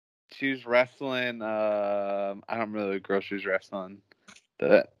she was wrestling I don't remember the girl she was wrestling.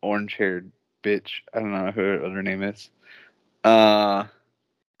 The orange haired bitch. I don't know what her name is. And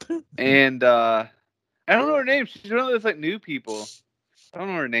I don't know her name. She's one of those like new people. I don't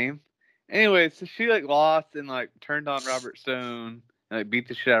know her name. Anyway, so she like lost and like turned on Robert Stone and like beat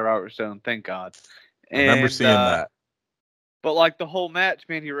the shit out of Robert Stone. Thank God. I remember seeing that. But like the whole match,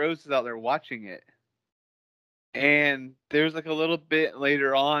 Mandy Rose is out there watching it. And there's like a little bit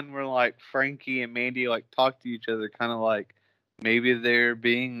later on where like Frankie and Mandy like talk to each other, kind of like maybe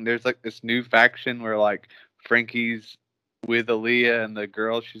there's like this new faction where like Frankie's with Aaliyah and the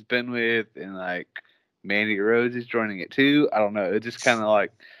girl she's been with, and like Mandy Rose is joining it too. I don't know. It just kind of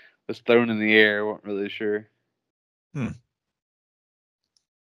like was thrown in the air. Wasn't really sure.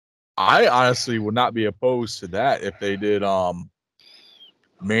 I honestly would not be opposed to that if they did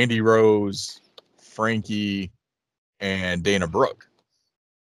Mandy Rose, Frankie, and Dana Brooke.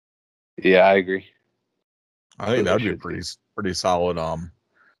 Yeah, I agree. I think that would be a pretty solid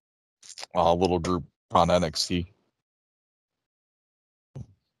little group on NXT.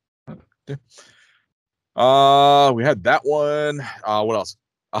 We had that one. What else?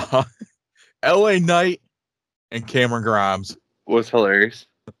 LA Knight and Cameron Grimes was hilarious.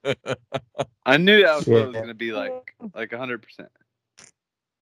 I knew that was what it was going to be like 100%.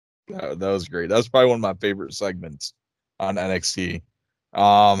 That was great. That was probably one of my favorite segments on NXT.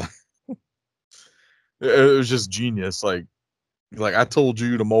 It was just genius. Like I told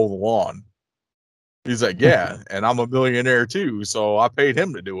you to mow the lawn. He's like, yeah, and I'm a millionaire too, so I paid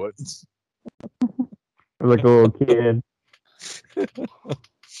him to do it. Like a little kid.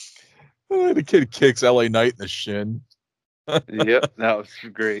 The kid kicks LA Knight in the shin. Yep, that was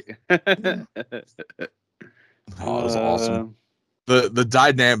great. It was awesome. The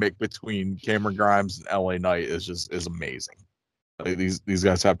dynamic between Cameron Grimes and LA Knight is amazing. Like, these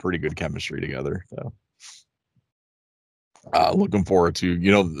guys have pretty good chemistry together. So looking forward to,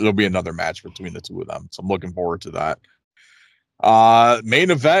 there'll be another match between the two of them. So I'm looking forward to that.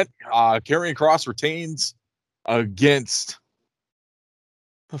 Main event, Karrion Kross retains against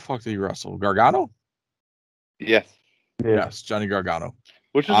the fuck did he wrestle? Gargano? Yes. Yes, Johnny Gargano.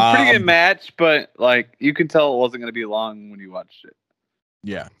 Which was a pretty good match, but like you can tell it wasn't going to be long when you watched it.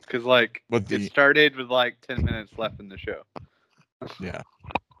 Yeah. Because like But it started with like 10 minutes left in the show. Yeah.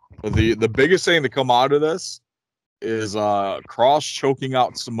 But the biggest thing to come out of this is Cross choking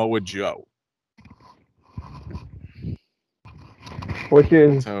out Samoa Joe. Which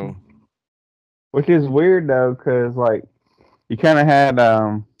is So weird though, because like you kind of had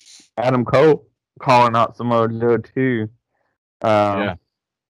Adam Cole calling out Samoa Joe too. yeah.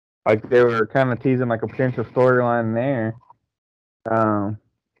 Like they were kind of teasing like a potential storyline there. And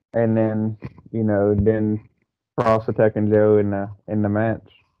then then Cross attacking Joe in the match.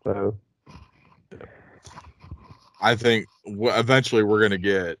 So I think eventually we're gonna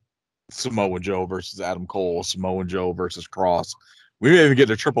get Samoa Joe versus Adam Cole, Samoa Joe versus Cross. We may even get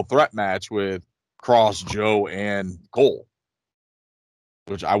a triple threat match with Cross, Joe, and Cole,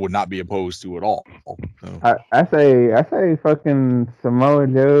 which I would not be opposed to at all. So. I say fucking Samoa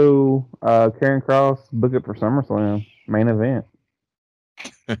Joe, Karrion Kross, book it for SummerSlam main event.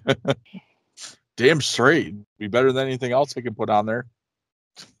 Damn straight. Be better than anything else they can put on there.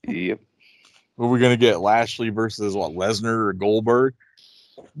 Yep. Who are we gonna get? Lashley versus what? Lesnar or Goldberg?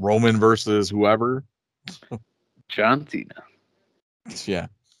 Roman versus whoever? John Cena. Yeah.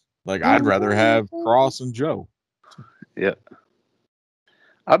 Like I'd rather have Cross and Joe. Yep.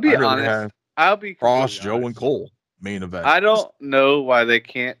 I'll be honest. I'll be Cross, Joe, honest. and Cole main event. I don't know why they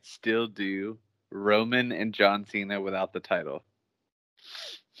can't still do Roman and John Cena without the title.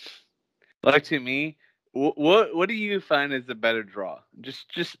 Like to me, what do you find is a better draw?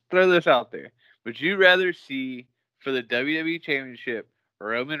 Just throw this out there. Would you rather see for the WWE Championship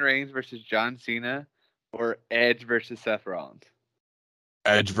Roman Reigns versus John Cena or Edge versus Seth Rollins?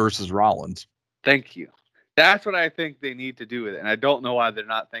 Edge versus Rollins. Thank you. That's what I think they need to do with it, and I don't know why they're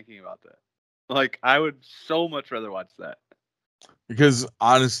not thinking about that. Like I would so much rather watch that. Because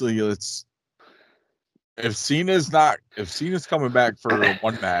honestly, if Cena's coming back for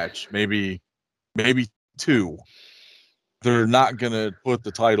one match, maybe two, they're not gonna put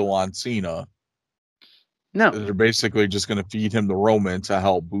the title on Cena. No. They're basically just gonna feed him the Roman to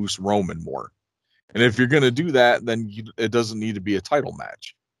help boost Roman more. And if you're gonna do that, then it doesn't need to be a title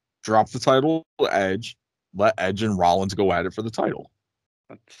match. Drop the title to Edge, let Edge and Rollins go at it for the title.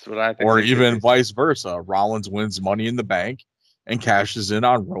 That's what I think. Or even vice versa. Rollins wins Money in the Bank and cashes in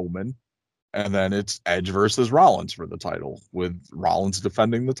on Roman. And then it's Edge versus Rollins for the title, with Rollins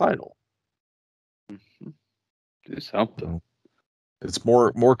defending the title. Do something. It's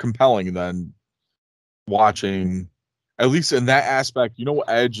more compelling than watching, at least in that aspect.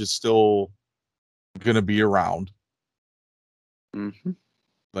 Edge is still going to be around. Mm-hmm.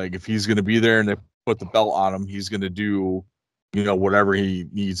 Like if he's going to be there and they put the belt on him, he's going to do, whatever he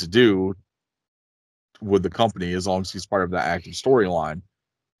needs to do with the company as long as he's part of that active storyline.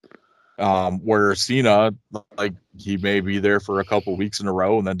 Where Cena, like he may be there for a couple weeks in a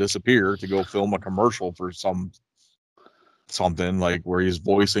row and then disappear to go film a commercial for something like where he's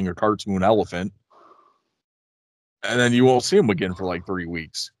voicing a cartoon elephant, and then you won't see him again for like 3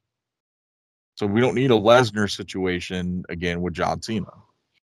 weeks. So we don't need a Lesnar situation again with John Cena.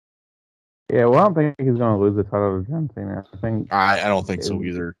 Yeah, well, I don't think he's going to lose the title to John Cena. I don't think so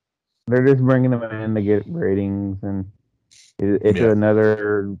either. They're just bringing him in to get ratings, and it's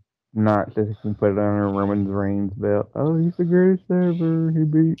another notch that he can put it on Roman Reigns' belt. Oh, he's the greatest ever. He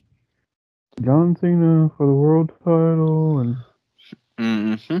beat John Cena for the world title, and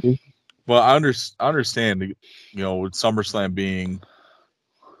well, I understand. With SummerSlam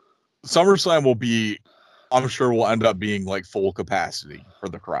will be, I'm sure, will end up being like full capacity for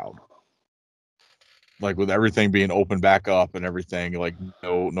the crowd. Like with everything being opened back up and everything, like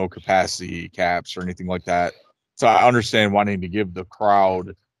no capacity caps or anything like that. So I understand wanting to give the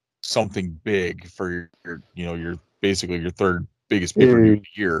crowd something big for your basically your third biggest pay-per-view of the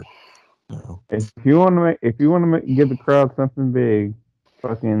year. If you want to give the crowd something big,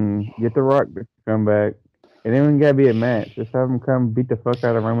 fucking get The Rock to come back. It ain't even gotta be a match. Just have him come beat the fuck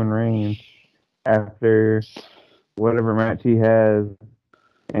out of Roman Reigns after whatever match he has,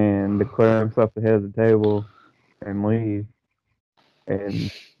 and declare himself the head of the table and leave,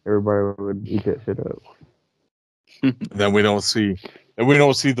 and everybody would eat that shit up. Then we don't see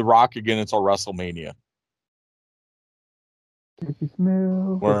The Rock again until WrestleMania. If you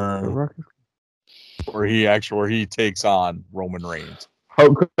smell where he takes on Roman Reigns.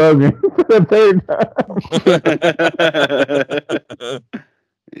 Hulk Hogan for the third time.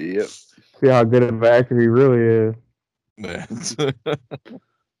 Yep. See how good of an actor he really is.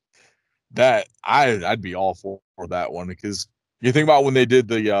 That I'd be all for that one, because you think about when they did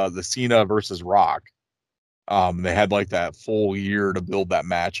the Cena versus Rock, they had like that full year to build that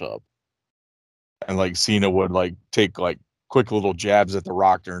matchup, and like Cena would like take like quick little jabs at The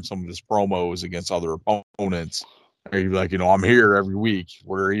Rock during some of his promos against other opponents. He'd be like, I'm here every week.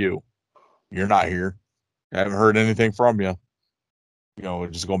 Where are you? You're not here. I haven't heard anything from you.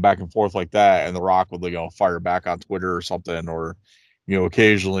 Just going back and forth like that. And The Rock would, fire back on Twitter or something. Or,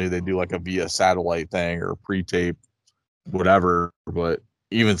 occasionally they do like a via satellite thing or pre-tape, whatever. But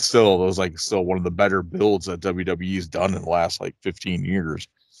even still, it was like still one of the better builds that WWE's done in the last like 15 years.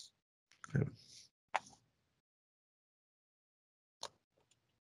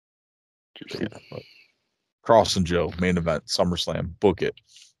 Yeah, Cross and Joe, main event, SummerSlam, book it.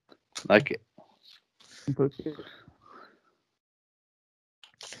 Like it. Book it.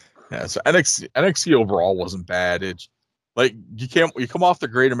 Yeah, so NXT overall wasn't bad. It's like you come off the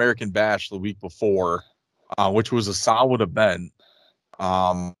Great American Bash the week before, which was a solid event.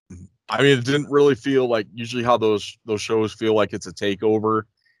 I mean, it didn't really feel like usually how those shows feel like it's a takeover.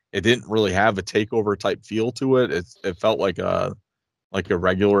 It didn't really have a takeover type feel to it. It felt like a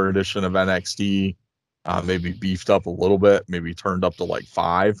regular edition of NXT, maybe beefed up a little bit, maybe turned up to like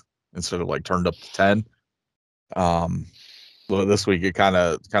 5 instead of like turned up to 10. But this week it kind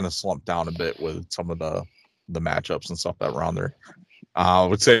of slumped down a bit with some of the matchups and stuff that were on there. I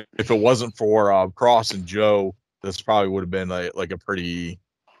would say if it wasn't for Cross and Joe, this probably would have been like a pretty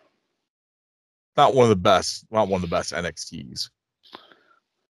not one of the best NXTs.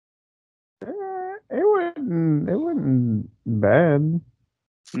 It wasn't bad.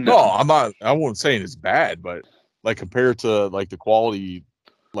 No, I wouldn't say it's bad, but like compared to like the quality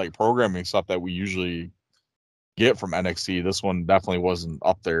like programming stuff that we usually get from NXT, this one definitely wasn't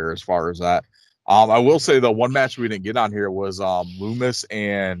up there as far as that. I will say the one match we didn't get on here was Lumis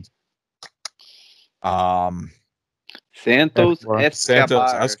and Santos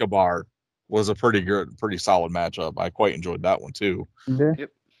Escobar was a pretty solid matchup. I quite enjoyed that one too. Yeah. Yep.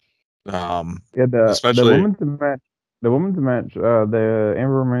 Especially the women's match, the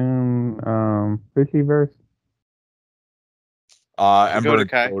Ember Moon, Fishy verse. Ember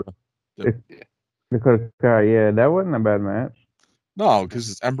Kai. Dakota Kai, yeah, that wasn't a bad match. No,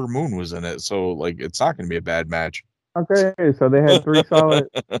 because Ember Moon was in it, so like it's not going to be a bad match. Okay, so they had three solid.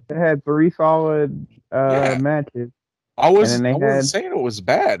 They had 3 solid matches. I wasn't saying it was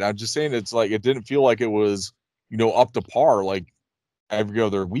bad. I'm just saying it's like it didn't feel like it was up to par like every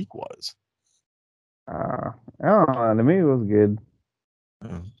other week was. I don't know. To me, it was good.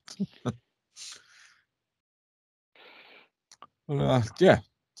 Yeah.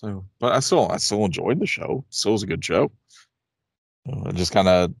 So, but I still enjoyed the show. Still was a good show. I just kind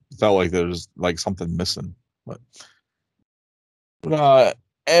of felt like there was like something missing. But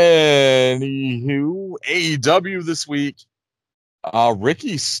anywho, AEW this week,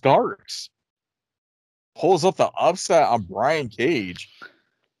 Ricky Starks pulls up the upset on Brian Cage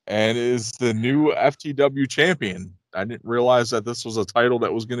and is the new FTW champion. I didn't realize that this was a title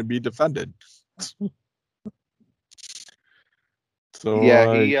that was going to be defended. So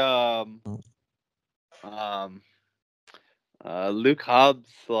yeah, he Luke Hobbs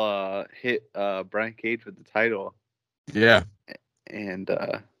hit Brian Cage with the title. Yeah. And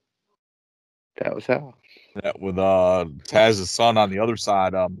that was how. Yeah, with Taz's son on the other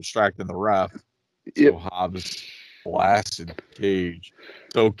side distracting the ref. Yep. So Hobbs blasted Cage.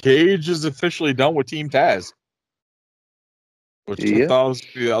 So Cage is officially done with Team Taz. Which I thought was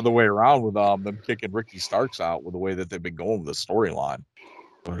the other way around with them kicking Ricky Starks out with the way that they've been going with the storyline.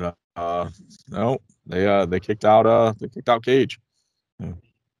 But no, they kicked out Cage. Yeah.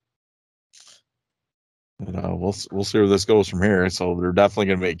 And, we'll see where this goes from here. So they're definitely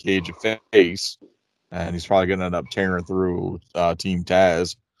going to make Cage a face, and he's probably going to end up tearing through Team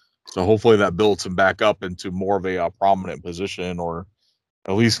Taz. So hopefully that builds him back up into more of a prominent position, or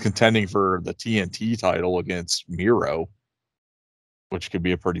at least contending for the TNT title against Miro, which could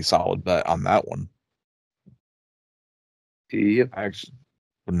be a pretty solid bet on that one. Yep. I actually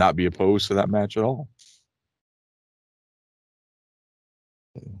would not be opposed to that match at all.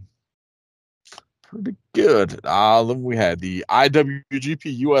 Pretty good. Then we had the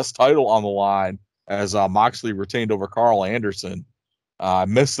IWGP US title on the line as Moxley retained over Carl Anderson. I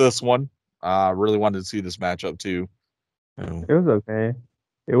missed this one. Really wanted to see this matchup too. It was okay.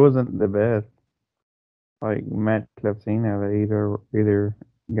 It wasn't the best match I've seen out of either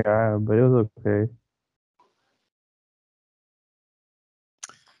guy, but it was okay.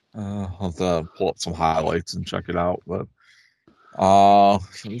 I'll have to pull up some highlights and check it out. But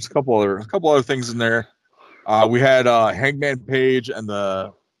there's a couple other things in there. We had Hangman Page and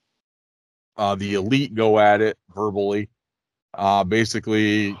the Elite go at it verbally.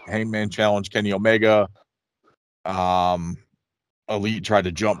 Basically, Hangman challenged Kenny Omega. Elite tried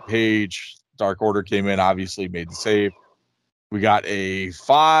to jump Page. Dark Order came in, obviously made the save. We got a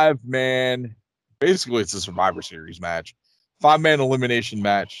 5-man, basically it's a Survivor Series match, 5-man elimination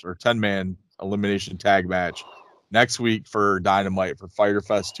match or 10-man elimination tag match next week for Dynamite for Fyter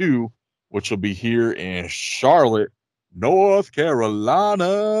Fest 2, which will be here in Charlotte, North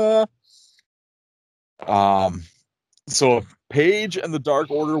Carolina. So if Page and the Dark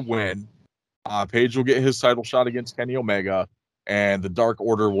Order win, Page will get his title shot against Kenny Omega, and the Dark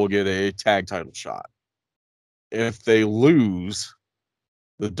Order will get a tag title shot. If they lose,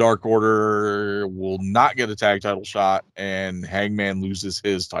 the Dark Order will not get a tag title shot, and Hangman loses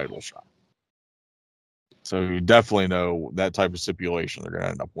his title shot. So you definitely know that type of stipulation they're going to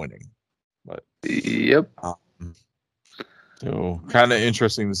end up winning. But Yep. So kind of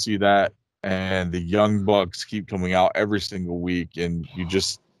interesting to see that. And the Young Bucks keep coming out every single week, and you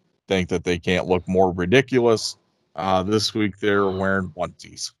just think that they can't look more ridiculous. This week they're wearing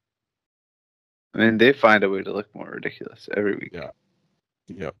onesies. I mean, they find a way to look more ridiculous every week. Yeah.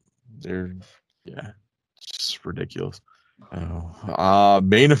 Yep. They're just ridiculous.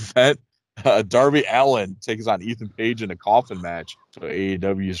 Main event, Darby Allin takes on Ethan Page in a coffin match. So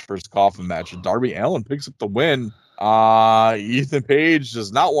AEW's first coffin match. Darby Allin picks up the win. Ethan Page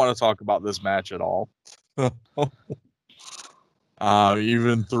does not want to talk about this match at all.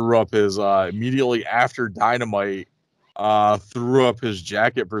 Even threw up his immediately after Dynamite, threw up his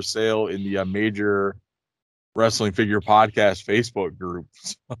jacket for sale in the Major Wrestling Figure Podcast Facebook group.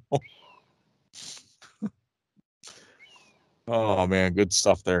 Oh man, good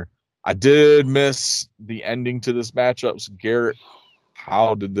stuff there. I did miss the ending to this matchup. So Garrett,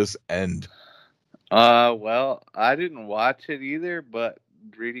 how did this end? Well, I didn't watch it either, but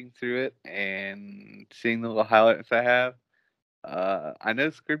reading through it and seeing the little highlights I have, I know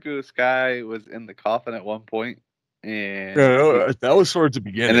Scorpio Sky was in the coffin at one point, and that was towards the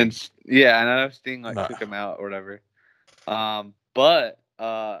beginning. And then I know Sting took him out or whatever. But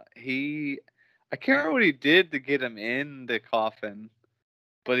I can't remember what he did to get him in the coffin,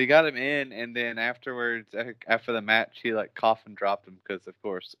 but he got him in, and then afterwards, after the match, he coffin dropped him because, of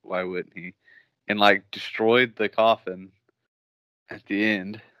course, why wouldn't he? And destroyed the coffin at the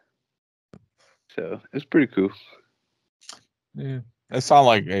end. So it's pretty cool. Yeah, that sounds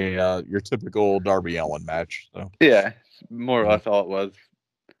like a your typical Darby Allin match. So yeah, more or less all it was.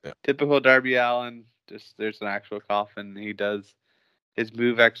 Yeah. Typical Darby Allin. Just there's an actual coffin. He does his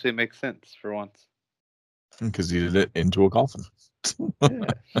move actually makes sense for once because he did it into a coffin. Yeah.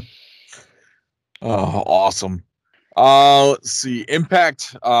 Oh, awesome. Let's see.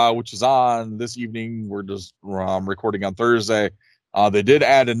 Impact, which is on this evening. We're just recording on Thursday. They did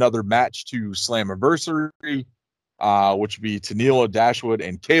add another match to Slammiversary, which would be Tennille Dashwood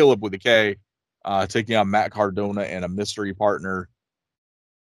and Caleb with a K, taking on Matt Cardona and a mystery partner.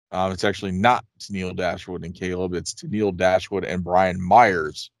 It's actually not Tennille Dashwood and Caleb. It's Tennille Dashwood and Brian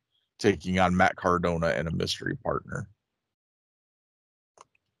Myers taking on Matt Cardona and a mystery partner.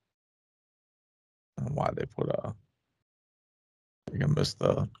 I don't know why they put I think I missed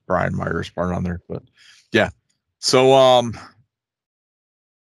the Brian Myers part on there, but yeah. So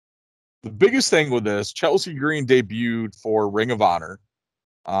the biggest thing with this, Chelsea Green debuted for Ring of Honor.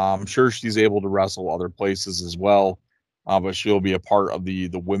 I'm sure she's able to wrestle other places as well, but she'll be a part of the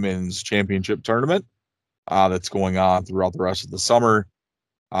women's championship tournament that's going on throughout the rest of the summer.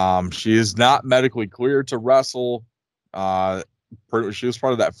 She is not medically cleared to wrestle. She was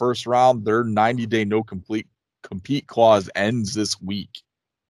part of that first round. Their 90-day no compete clause ends this week.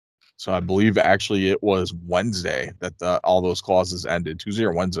 So I believe actually it was Wednesday that all those clauses ended, Tuesday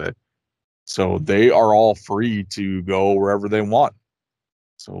or Wednesday. So they are all free to go wherever they want.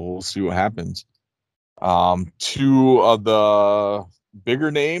 So we'll see what happens. Two of the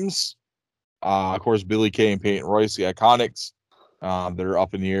bigger names, of course, Billy Kay and Peyton Royce, the Iconics. They're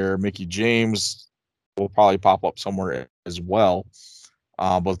up in the air. Mickie James will probably pop up somewhere as well.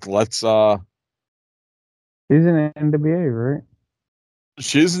 But let's. She's in NWA, right?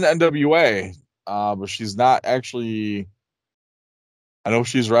 She's in NWA, but she's not actually. I know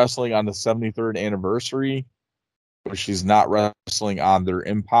she's wrestling on the 73rd anniversary, but she's not wrestling on their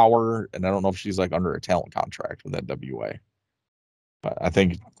Empower, and I don't know if she's under a talent contract with NWA. But I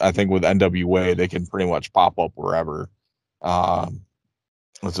think with NWA they can pretty much pop up wherever.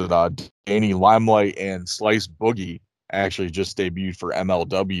 Danny Limelight and Slice Boogie actually just debuted for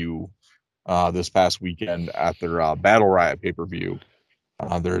MLW this past weekend at their Battle Riot pay-per-view.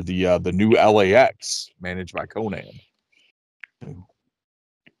 They're the new LAX managed by Conan.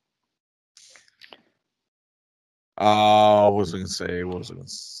 What was I going to say?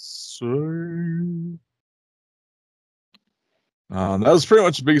 That was pretty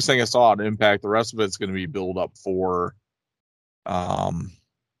much the biggest thing I saw on Impact. The rest of it's going to be build up for for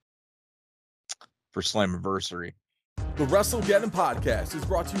Slammiversary. The WrestleGeddon podcast is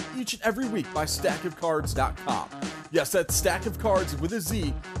brought to you each and every week by StackOfCards.com. Yes, that's StackOfCards with a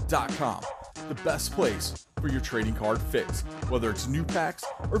Z.com. The best place for your trading card fix. Whether it's new packs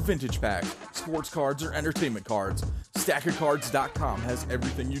or vintage packs, sports cards or entertainment cards, StackOfCards.com has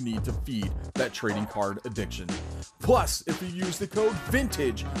everything you need to feed that trading card addiction. Plus, if you use the code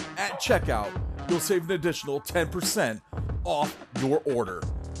VINTAGE at checkout, you'll save an additional 10% off your order.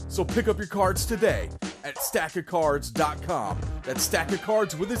 So pick up your cards today at StackOfCards.com. That's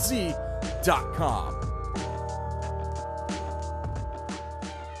StackOfCards with a Z.com.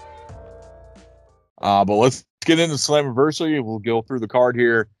 But let's get into Slammiversary. We'll go through the card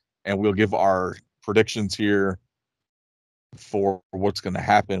here, and we'll give our predictions here for what's going to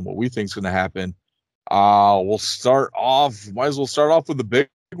happen, what we think is going to happen. We'll start off. Might as well start off with the big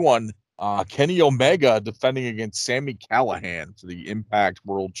one. Kenny Omega defending against Sami Callihan for the Impact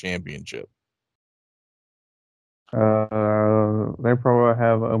World Championship. They probably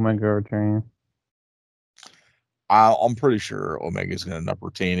have Omega returning. I'm pretty sure Omega's going to end up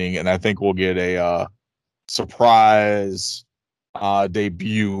retaining, and I think we'll get a surprise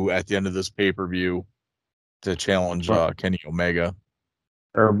debut at the end of this pay-per-view to challenge Kenny Omega.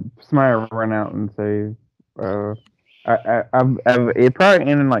 Or somebody will run out and say, it probably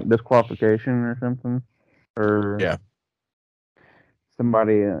ended like disqualification or something. Or yeah,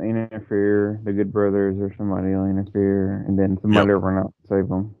 somebody will interfere, the Good Brothers or somebody will interfere, and then somebody will run out and save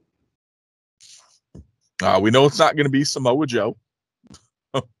them. We know it's not going to be Samoa Joe.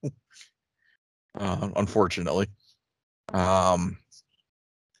 Unfortunately. I'm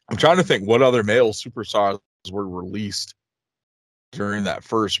trying to think what other male superstars were released during that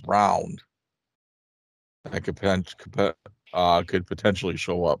first round that could potentially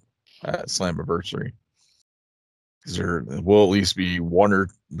show up at Slammiversary. There will at least be one or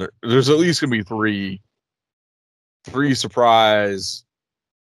there's at least going to be three surprise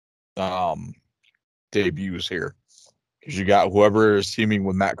debuts here, because you got whoever is teaming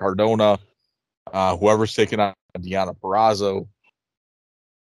with Matt Cardona, whoever's taking on Deonna Purrazzo.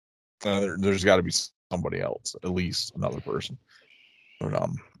 There's got to be somebody else, at least another person. But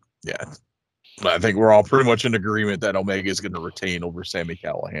yeah, I think we're all pretty much in agreement that Omega is going to retain over Sami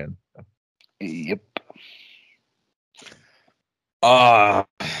Callihan. Yep. The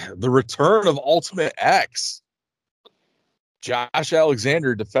return of Ultimate X. Josh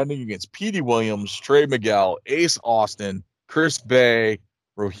Alexander defending against Petey Williams, Trey Miguel, Ace Austin, Chris Bay,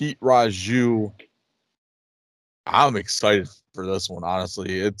 Rohit Raju. I'm excited for this one,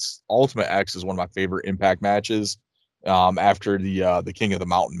 honestly. It's Ultimate X is one of my favorite Impact matches after the King of the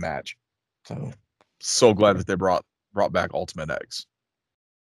Mountain match. So glad that they brought back Ultimate X.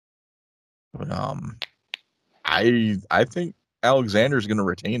 But I think Alexander's going to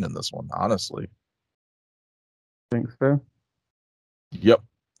retain in this one, honestly. Think so? Yep.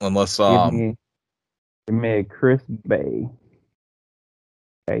 Unless give me a Chris Bay.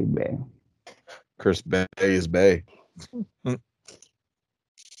 Hey, Bay. Chris Bay is Bay. The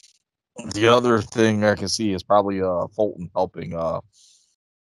other thing I can see is probably Fulton helping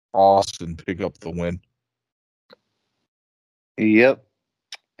Austin pick up the win. Yep.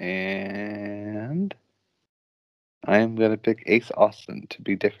 And I am going to pick Ace Austin to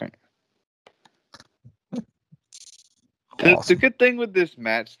be different. Awesome. The good thing with this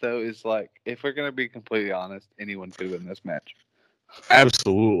match, though, is like, if we're going to be completely honest, anyone could win this match.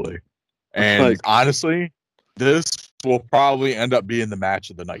 Absolutely. And honestly, this will probably end up being the match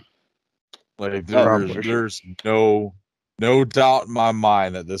of the night. Like there's no doubt in my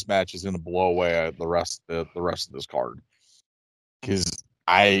mind that this match is going to blow away the rest of this card. Because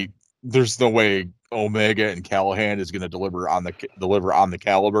there's no way Omega and Callihan is going to deliver on the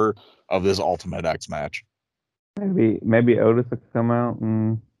caliber of this Ultimate X match. Maybe Otis will come out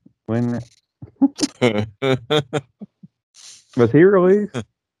and win it. Was he released?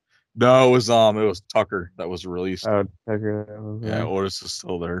 No, it was Tucker that was released. Oh, Tucker. That was yeah, Otis is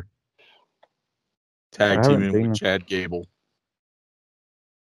still there. Tag teaming with Chad Gable.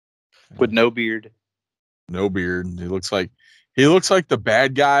 With no beard. No beard. He looks like the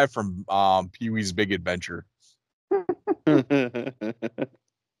bad guy from Pee-wee's Big Adventure.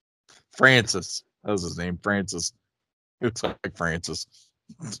 Francis. That was his name, Francis. He looks like Francis.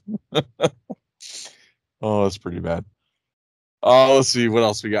 Oh, that's pretty bad. Let's see what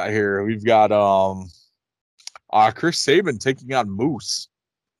else we got here. We've got Chris Sabin taking on Moose.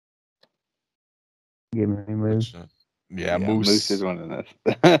 Give me Moose. Yeah, Moose is winning this.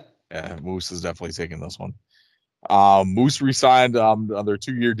 Yeah, Moose is definitely taking this one. Moose re-signed their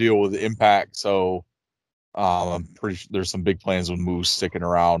 2-year deal with Impact, so I'm pretty sure there's some big plans with Moose sticking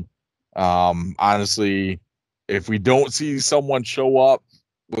around. Honestly, if we don't see someone show up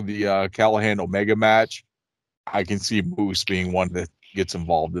with the Callahan Omega match, I can see Moose being one that gets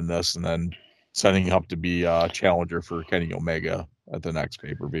involved in this and then setting up to be a challenger for Kenny Omega at the next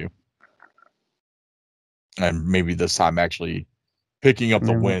pay-per-view. And maybe this time actually picking up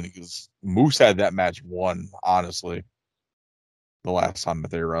the win, because Moose had that match won, honestly, the last time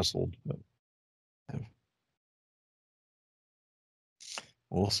that they wrestled. But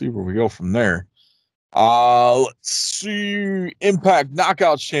we'll see where we go from there. Let's see. Impact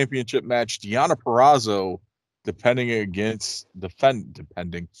Knockouts Championship match. Deonna Purrazzo defending against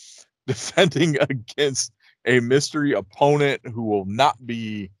a mystery opponent who will not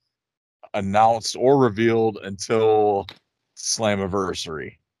be announced or revealed until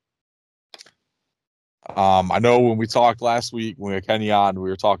Slammiversary. I know when we talked last week, when we had Kenny on, we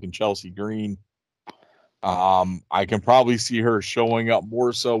were talking Chelsea Green. I can probably see her showing up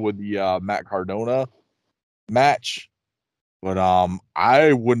more so with the Matt Cardona match. But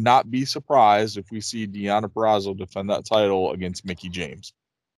I would not be surprised if we see Deonna Purrazzo defend that title against Mickie James.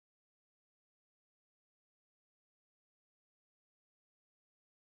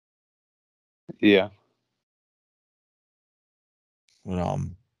 Yeah. But,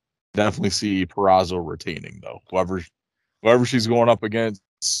 definitely see Purrazzo retaining, though. Whoever she's going up against,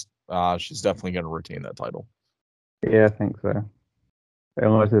 she's definitely going to retain that title. Yeah, I think so.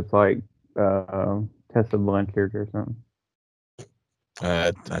 Unless it's like Tessa Blanchard or something.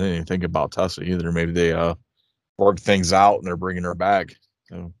 I didn't even think about Tessa either. Maybe they work things out and they're bringing her back.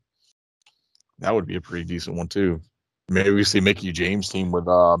 So that would be a pretty decent one too. Maybe we see Mickie James team with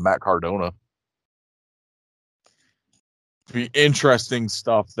Matt Cardona. Be interesting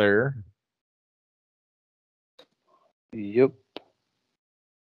stuff there. Yep.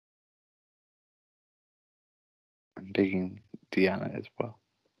 I'm digging Deonna as well.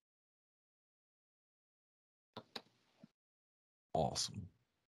 Awesome.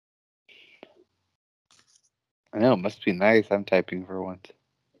 I know, it must be nice. I'm typing for once.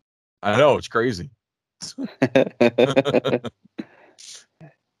 I know, it's crazy.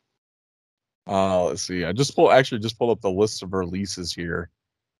 Let's see. I just pulled up the list of releases here.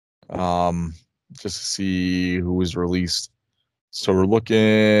 Just to see who was released. So we're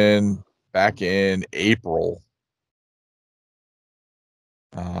looking back in April.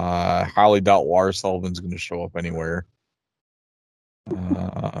 Highly doubt Lars Sullivan's going to show up anywhere.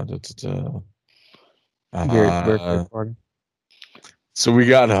 Garrett's birthday party. So we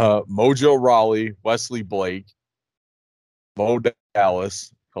got Mojo Rawley, Wesley Blake, Bo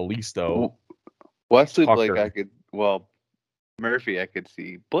Dallas, Kalisto. Wesley Tucker. Blake, Murphy I could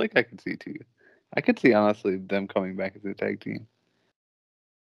see. Blake I could see too. I could see, honestly, them coming back as a tag team.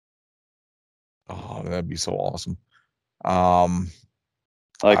 Oh, that'd be so awesome.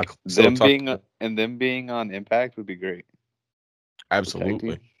 Like them being on Impact would be great.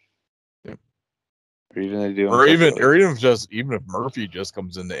 Absolutely. Yep. Or even they do. Even if Murphy just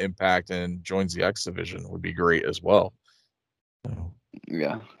comes into Impact and joins the X division would be great as well. So,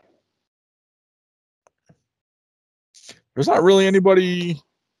 yeah. There's not really anybody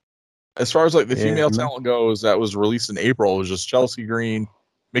as far as like the female talent goes that was released in April. It was just Chelsea Green,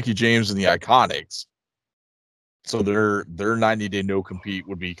 Mickie James, and the Iconics. So their 90-day no compete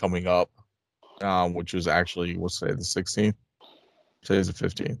would be coming up, which was actually, what's today, the 16th? Today's the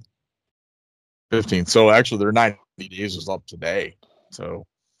 15th. 15th. So actually their 90 days was up today. So,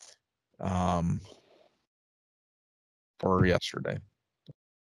 or yesterday.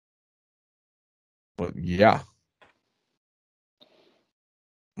 But yeah.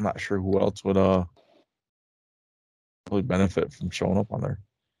 I'm not sure who else would really benefit from showing up on there.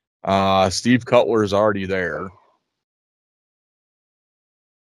 Steve Cutler is already there.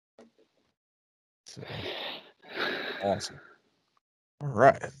 So, awesome. All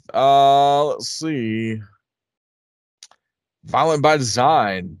right. Let's see. Violent by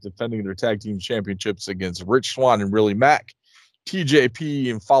Design defending their tag team championships against Rich Swann and Willie Mack,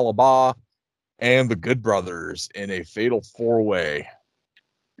 TJP and Falaba, and the Good Brothers in a fatal 4-way.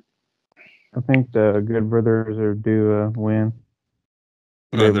 I think the Good Brothers are due a win.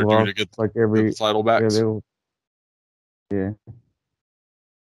 They're due to get like every title backs. Yeah.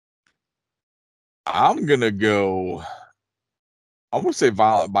 I'm gonna say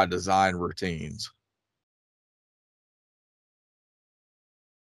Violent by Design retains.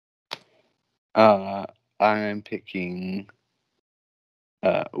 I'm picking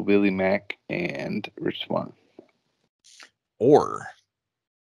Willie Mack and Rich Swann. Or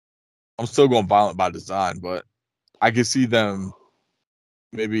I'm still going Violent by Design, but I could see them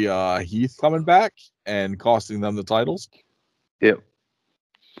maybe Heath coming back and costing them the titles. Yep.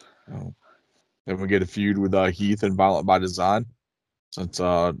 Oh. Then we get a feud with Heath and Violent by Design, since it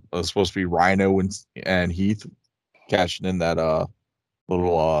was supposed to be Rhino and Heath cashing in that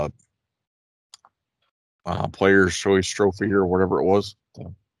little Players' Choice Trophy or whatever it was.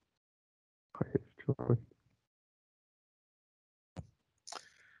 So.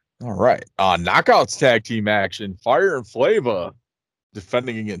 All right. Knockouts tag team action. Fire and Flava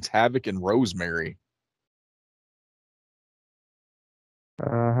defending against Havoc and Rosemary.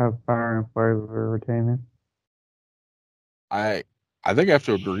 I have Fire and Flava retaining. I think I have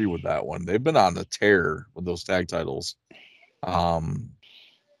to agree with that one. They've been on the tear with those tag titles.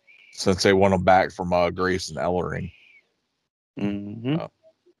 Since they won them back from Grace and Ellering. Mm-hmm.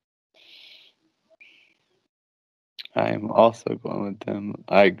 I'm also going with them.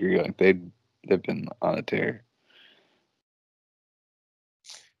 I agree. Like they've been on a tear.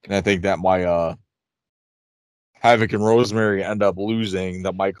 And I think that might Havoc and Rosemary end up losing.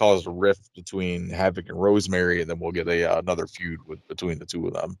 That might cause a rift between Havoc and Rosemary, and then we'll get another feud between the two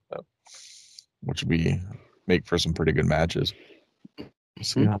of them, which would make for some pretty good matches. We'll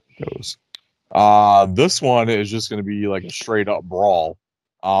see how it goes. This one is just going to be like a straight up brawl.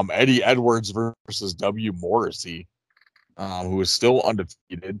 Eddie Edwards versus W. Morrissey, who is still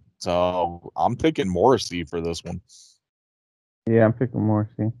undefeated. So I'm picking Morrissey for this one. Yeah, I'm picking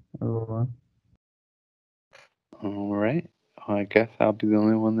Morrissey. Oh, all right. I guess I'll be the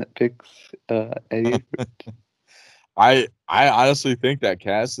only one that picks Eddie. I honestly think that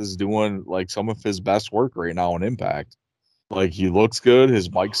Cass is doing like some of his best work right now on Impact. Like he looks good.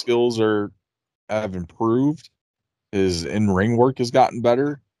 His mic skills have improved. His in-ring work has gotten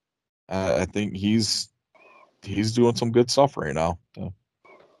better. I think he's doing some good stuff right now. So.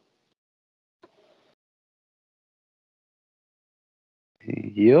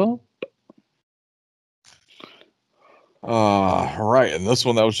 Yep. All right, and this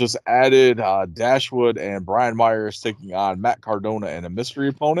one that was just added, Dashwood and Brian Myers taking on Matt Cardona and a mystery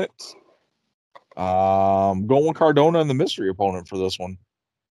opponent. Going with Cardona and the mystery opponent for this one.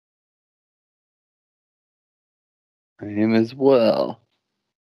 I am as well.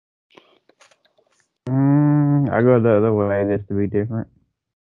 I go the other way just to be different.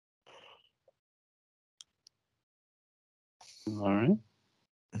 All right.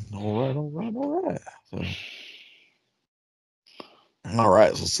 All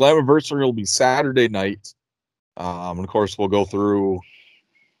right. So Slammiversary will be Saturday night. And of course, we'll go through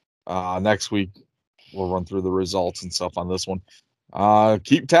next week. We'll run through the results and stuff on this one.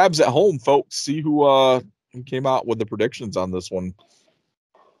 Keep tabs at home, folks. See who came out with the predictions on this one.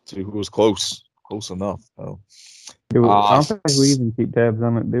 See who was close enough. So, I don't think we even keep tabs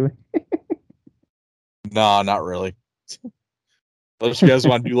on it, do we? No, not really. Unless you guys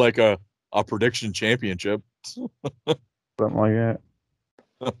want to do like a prediction championship. Something like that.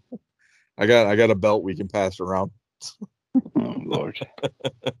 I got a belt we can pass around. Oh Lord.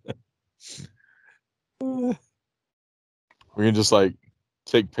 We can just like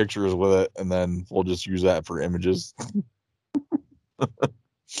take pictures with it and then we'll just use that for images.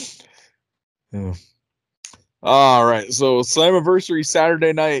 Yeah. All right. So Slammiversary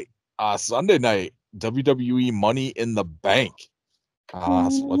Saturday night, Sunday night, WWE Money in the Bank.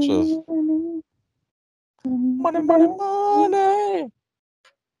 So let's just money.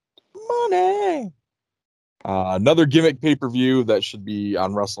 Another gimmick pay-per-view that should be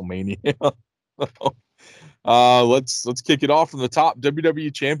on WrestleMania. Let's kick it off from the top.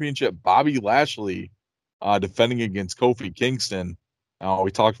 WWE Championship, Bobby Lashley defending against Kofi Kingston.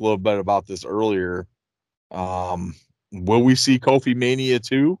 We talked a little bit about this earlier. Will we see Kofi Mania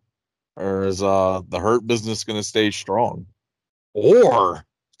 2? Or is the Hurt Business going to stay strong? Or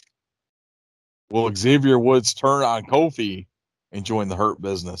will Xavier Woods turn on Kofi and join the Hurt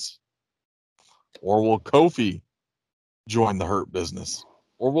Business? Or will Kofi join the Hurt Business?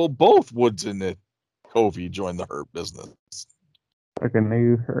 Or will both Woods and Kofi join the Hurt Business? Like a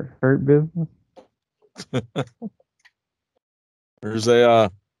new Hurt Business? There's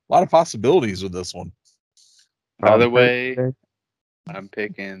a lot of possibilities with this one. By the way, I'm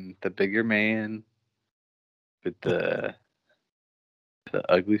picking the bigger man with the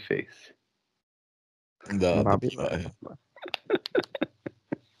ugly face. I don't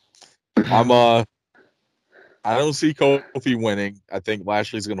see Kofi winning. I think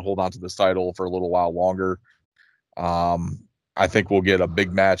Lashley's going to hold on to this title for a little while longer. I think we'll get a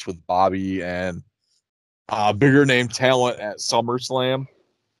big match with Bobby and bigger name talent at SummerSlam.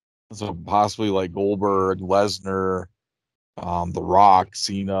 So possibly like Goldberg, Lesnar, The Rock,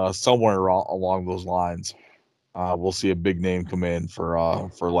 Cena, somewhere along those lines. we'll see a big name come in for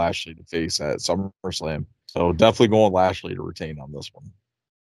Lashley to face at SummerSlam. So definitely going Lashley to retain on this one.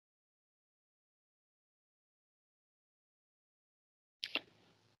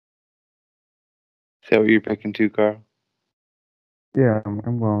 Is that what you're picking too, Carl? Yeah, I'm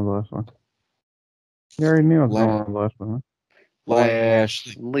going with the last one. You already knew I was going with the last one.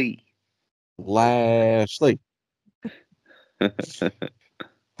 Lashley. Lashley.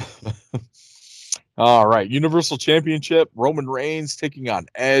 All right. Universal Championship. Roman Reigns taking on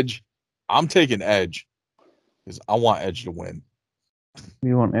Edge. I'm taking Edge because I want Edge to win.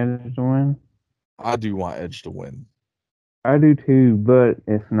 You want Edge to win? I do want Edge to win. I do too, but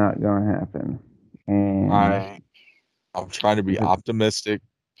it's not going to happen. And I'm trying to be optimistic.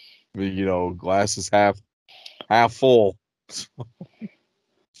 But, you know, glass is half full.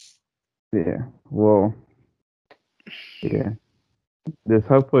 Yeah. Well. Yeah. Just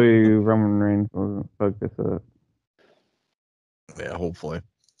hopefully Roman Reigns will fuck this up. Yeah, hopefully.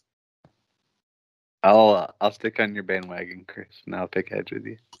 I'll stick on your bandwagon, Chris, and I'll pick Edge with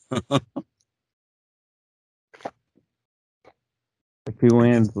you. If he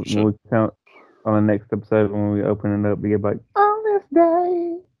wins, we'll count on the next episode when we open it up. We get like, on this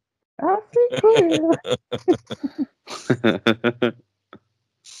day, I see clear.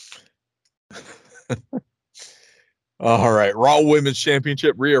 All right. Raw Women's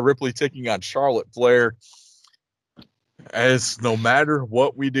Championship. Rhea Ripley taking on Charlotte Flair. As no matter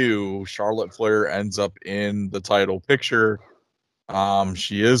what we do, Charlotte Flair ends up in the title picture.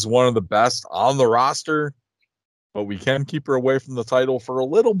 She is one of the best on the roster, but we can keep her away from the title for a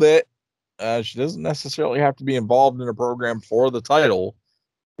little bit. She doesn't necessarily have to be involved in a program for the title.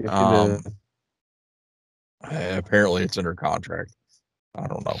 Apparently it's in her contract. I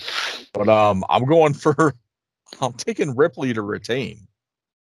don't know. But I'm taking Ripley to retain.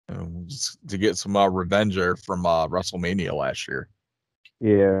 To get some revenge from WrestleMania last year.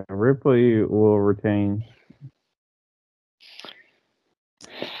 Yeah, Ripley will retain.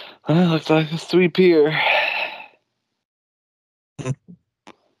 Looks like a sweep here.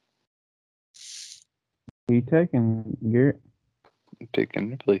 You taking Garrett? I'm picking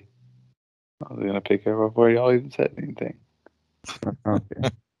Ripley. I was gonna pick her before y'all even said anything. Okay.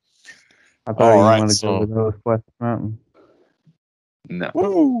 I thought you wanted to go with those Splash Mountain. No.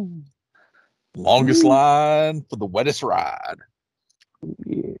 Woo! Longest line for the wettest ride.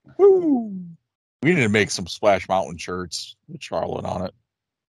 Yeah. Woo! We need to make some Splash Mountain shirts with Charlotte on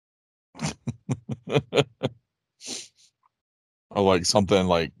it. Or like something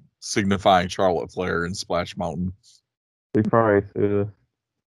like signifying Charlotte Flair and Splash Mountain. They probably sue us.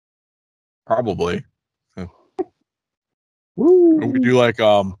 Probably. Woo! We could do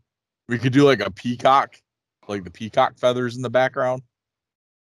like a peacock, like the peacock feathers in the background.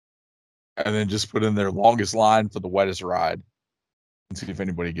 And then just put in their longest line for the wettest ride and see if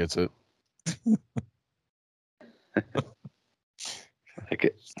anybody gets it. Like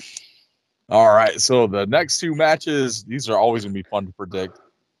it. All right. So the next two matches, these are always going to be fun to predict.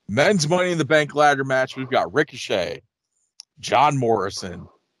 Men's Money in the Bank ladder match. We've got Ricochet, John Morrison,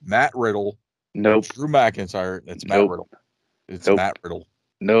 Matt Riddle, Nope. Drew McIntyre. It's Matt Riddle. It's Matt Riddle.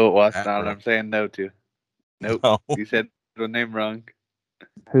 No, well, that's not what I'm saying no to. Nope. No. You said the name wrong.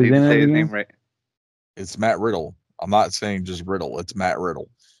 Who's you in say it his again? name right. It's Matt Riddle. I'm not saying just Riddle. It's Matt Riddle.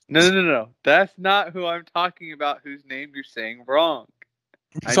 No. That's not who I'm talking about. Whose name you're saying wrong.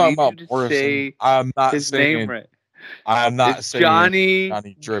 I'm talking about Morrison. I'm not his saying name right. I'm not it's saying Johnny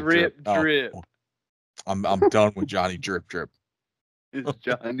Drip. No. Drip. I'm done with Johnny Drip. It's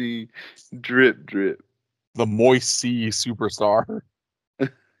Johnny Drip. The Moist Sea superstar.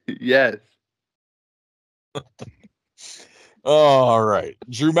 Yes. All right.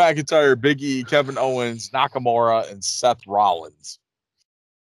 Drew McIntyre, Big E, Kevin Owens, Nakamura, and Seth Rollins.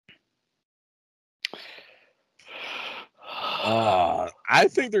 I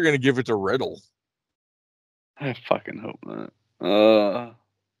think they're going to give it to Riddle. I fucking hope not.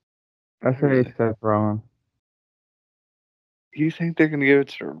 I say Seth Rollins. You think they're going to give it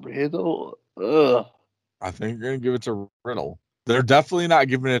to Riddle? Ugh. I think they're going to give it to Riddle. They're definitely not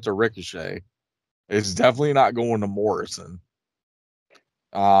giving it to Ricochet. It's definitely not going to Morrison.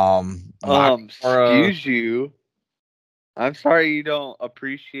 Excuse you. I'm sorry you don't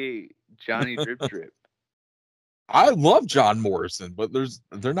appreciate Johnny Drip. I love John Morrison, but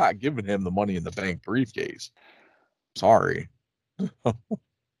they're not giving him the Money in the Bank briefcase. Sorry.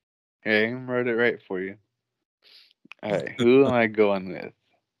 Hey, I wrote it right for you. All right, who am I going with?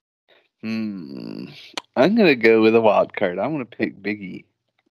 I'm gonna go with a wild card. I'm gonna pick Big E.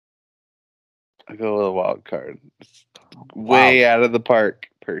 I'll go with a wild card. Way out of the park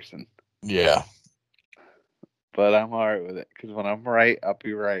person. Yeah. but I'm all right with it because when I'm right, I'll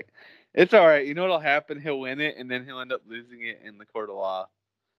be right. It's all right. You know what'll happen? He'll win it, and then he'll end up losing it in the court of law.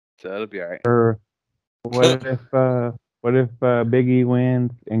 So it'll be all right. Or what if Biggie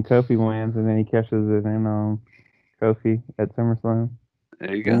wins and Kofi wins, and then he catches it in Kofi at SummerSlam?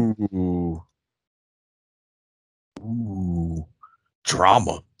 There you go. Ooh.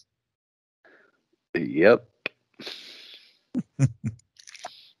 Drama. Yep.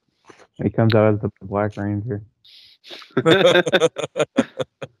 He comes out as the Black Ranger.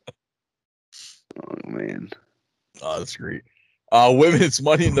 Oh man. Oh, that's great. Women's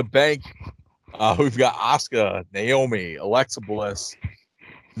Money in the Bank. We've got Asuka, Naomi, Alexa Bliss,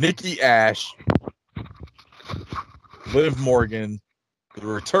 Nikki Ash, Liv Morgan, the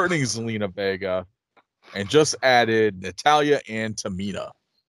returning Zelina Vega, and just added Natalya and Tamina.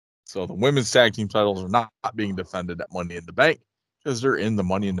 So the women's tag team titles are not being defended at Money in the Bank because they're in the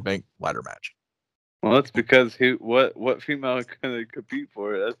Money in the Bank ladder match. Well, that's because what female can they compete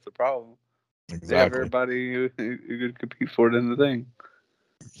for? That's the problem. Exactly. They have everybody who could compete for it in the thing.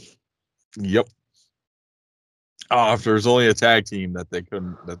 Yep. If there's only a tag team that they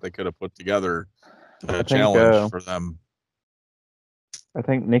could have put together to challenge for them. I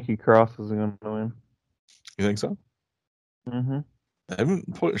think Nikki Cross is going to win. You think so? Mm-hmm.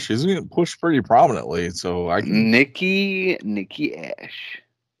 She's getting pushed pretty prominently, so I can. Nikki Ash,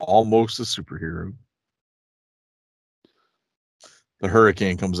 almost a superhero. The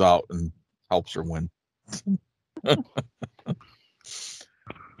Hurricane comes out and helps her win.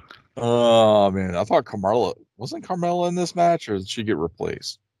 Oh man, I thought wasn't Carmella in this match, or did she get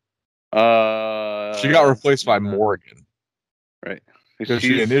replaced? She got replaced by Morgan, right? Because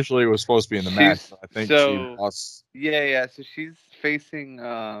she initially was supposed to be in the match. I think she lost. Yeah. So she's facing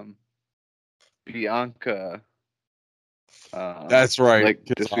Bianca. That's right. Like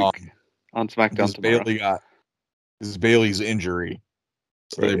this week on SmackDown tomorrow. This is Bailey's injury,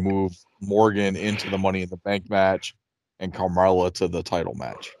 so they moved Morgan into the Money in the Bank match and Carmella to the title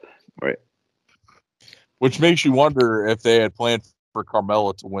match. Right. Which makes you wonder if they had planned for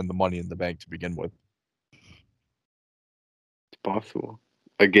Carmella to win the Money in the Bank to begin with. It's possible.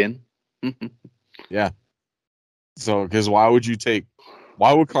 Again? Yeah. So, because why would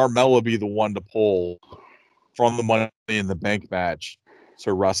Carmella be the one to pull from the Money in the Bank match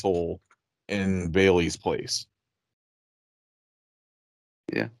to wrestle in Bailey's place?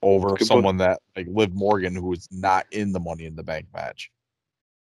 Yeah. Over someone that like Liv Morgan, who was not in the Money in the Bank match.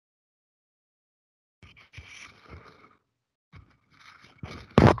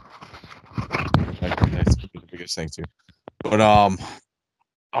 That's the biggest thing too. But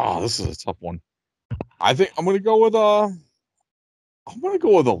this is a tough one. I think I'm gonna go with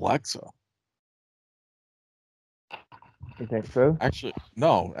Alexa. You think so? Actually,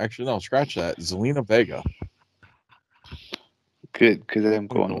 no. Scratch that. Zelina Vega. Good, because I'm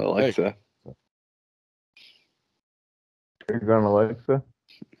going with Alexa. You're going Alexa?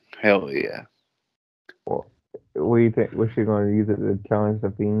 Hell yeah. Well, what do you think? Was she going to use it to challenge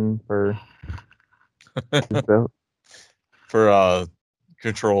the Fiend for his belt? For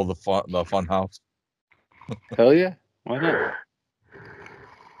control the fun house? Hell yeah. Why not?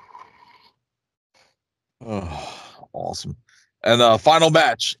 Oh, awesome. And final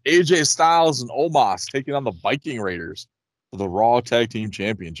match, AJ Styles and Omos taking on the Viking Raiders for the Raw Tag Team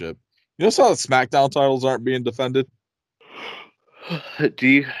Championship. You know how the SmackDown titles aren't being defended? Do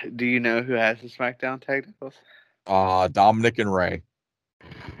you know who has the SmackDown tag titles? Dominic and Ray.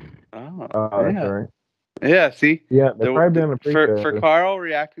 Oh, that's right. Yeah, see? Yeah, they're probably doing a pre-show. For Carl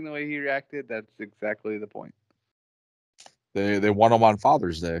reacting the way he reacted, that's exactly the point. They won them on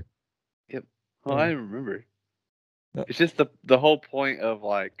Father's Day. Yep. Well, I remember. Yep. It's just the whole point of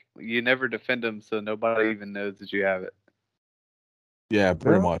like you never defend them, so nobody even knows that you have it. Yeah,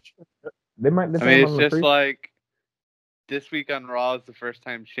 pretty much. They might defend. I mean, it's just like this week on Raw is the first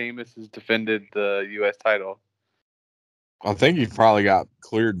time Sheamus has defended the U.S. title. I think he probably got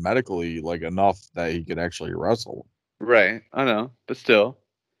cleared medically, like enough that he could actually wrestle. Right, I know, but still,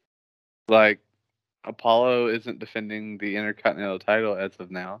 like Apollo isn't defending the Intercontinental title as of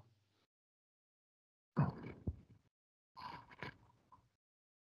now.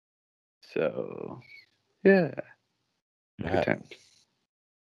 So, yeah. Good times.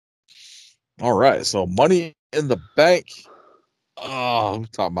 All right, so Money in the Bank. Oh, we're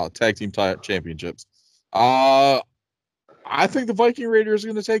talking about tag team championships. I think the Viking Raiders are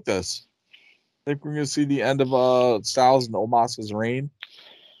going to take this. I think we're going to see the end of Styles and Omos's reign,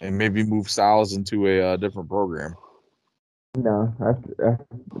 and maybe move Styles into a different program. No, I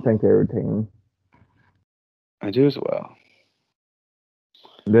think they retain. I do as well.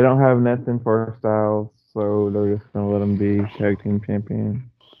 They don't have nothing for Styles, so they're just gonna let them be tag team champions.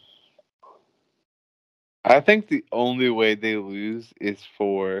 I think the only way they lose is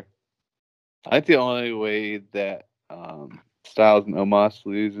for. I think the only way that Styles and Omos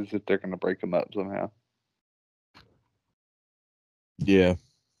lose is if they're going to break them up somehow. Yeah.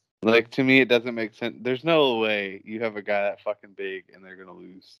 Like, to me, it doesn't make sense. There's no way you have a guy that fucking big and they're going to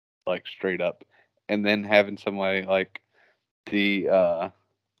lose, like, straight up. And then having somebody like the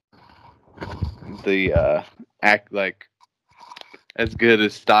act like as good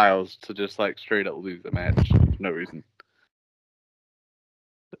as Styles to just, like, straight up lose a match for no reason.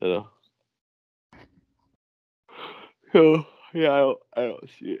 Oh, yeah, I don't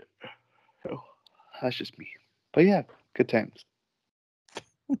see it. Oh, that's just me. But yeah, good times.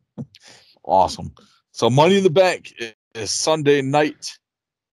 Awesome. So Money in the Bank is Sunday night.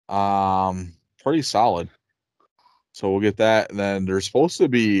 Pretty solid. So we'll get that. And then there's supposed to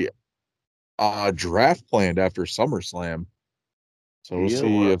be a draft planned after SummerSlam. So we'll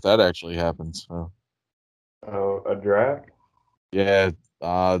see if that actually happens. So. Oh, a draft? Yeah.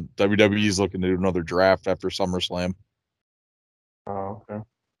 WWE is looking to do another draft after SummerSlam. Oh, okay.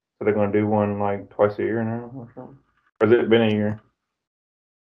 So they're going to do one like twice a year now or something? Or has it been a year?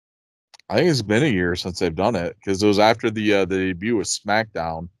 I think it's been a year since they've done it because it was after the debut of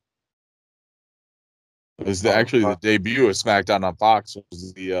SmackDown. It was actually the debut of SmackDown on Fox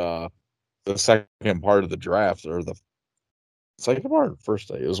was the second part of the draft, or the second part of the first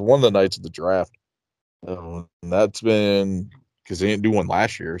day. It was one of the nights of the draft. And that's been because they didn't do one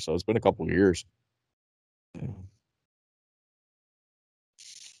last year, so it's been a couple of years.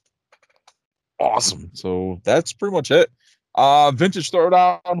 Awesome. So that's pretty much it. Vintage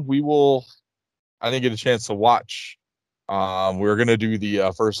Throwdown, we will, I didn't get a chance to watch. We're going to do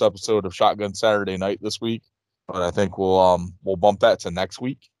the first episode of Shotgun Saturday Night this week, but I think we'll bump that to next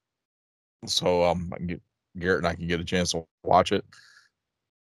week. So I can get, Garrett and I can get a chance to watch it.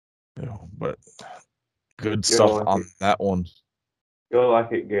 You know, but good stuff on that one. You'll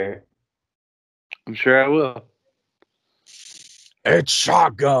like it, Garrett. I'm sure I will. It's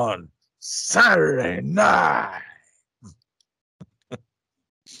Shotgun Saturday Night.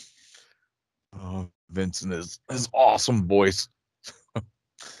 Vincent is his awesome voice. The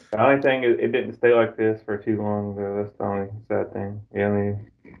only thing is, it didn't stay like this for too long, though. That's the only sad thing. Yeah, I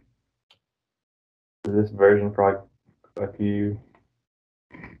mean, this version for like a few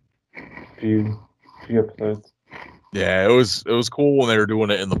episodes. Yeah, it was cool when they were doing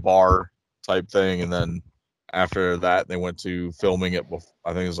it in the bar type thing, and then after that they went to filming it.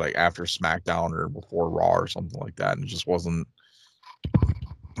 I think it was like after SmackDown or before Raw or something like that, and it just wasn't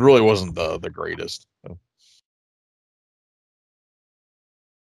the greatest. So.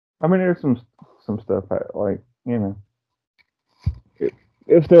 I mean, there's some stuff like, you know,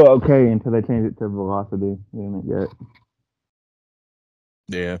 it's still okay until they change it to Velocity.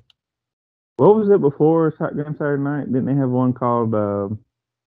 Yeah. What was it before Shotgun Saturday Night? Didn't they have one called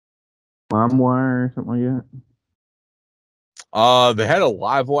LimeWire or something like that? They had a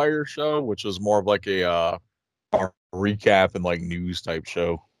Live Wire show, which was more of like a recap and like news type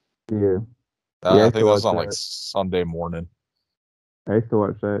show. Yeah. I think that was on like Sunday morning. I used to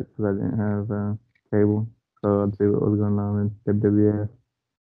watch that because I didn't have cable, so I'd see what was going on in WWF.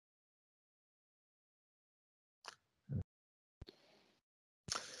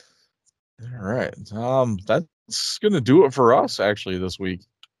 All right. That's gonna do it for us actually this week.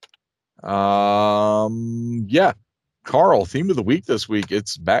 Yeah. Carl, theme of the week this week,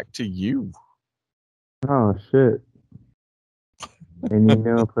 it's back to you. Oh shit. And you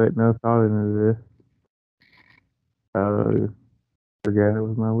know, put no thought into this. Forgot it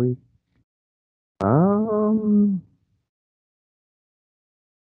was my week.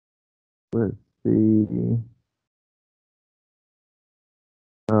 Let's see.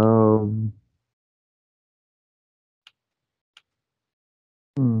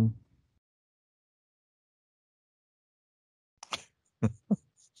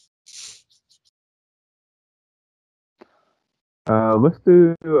 Let's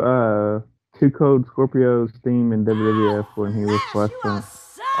do 2 Code Scorpio's theme in WWF when he was Flash Funk.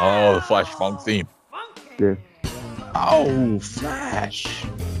 Oh, the Flash Funk theme. Yeah. Oh, Flash.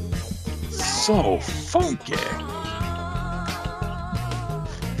 So funky.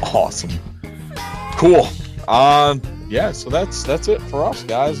 Awesome. Cool. Yeah, so that's it for us,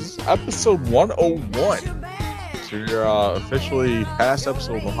 guys. This is episode 101. So you're officially past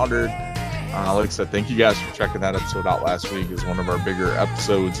episode 100. Like I said, thank you guys for checking that episode out last week. It was one of our bigger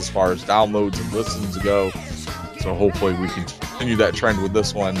episodes as far as downloads and listens go. So hopefully we can continue that trend with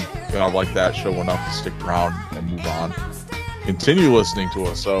this one. I like that show enough to stick around and move on. Continue listening to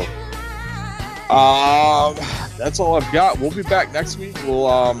us. So That's all I've got. We'll be back next week.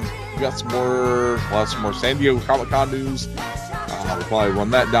 We'll we got we'll have some more San Diego Comic-Con news. We'll probably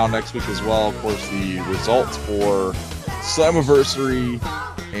run that down next week as well. Of course, the results for Slammiversary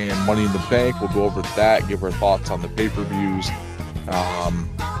and Money in the Bank. We'll go over that, give our thoughts on the pay-per-views.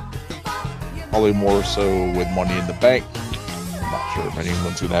 Probably more so with Money in the Bank. I'm not sure if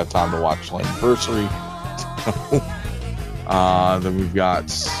anyone's going to have time to watch Slammiversary. Then we've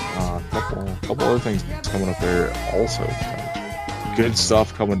got a couple other things coming up there also. Good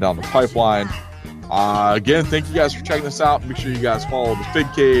stuff coming down the pipeline. Again, thank you guys for checking this out. Make sure you guys follow the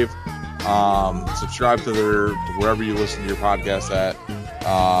Fig Cave. Subscribe to wherever you listen to your podcast at.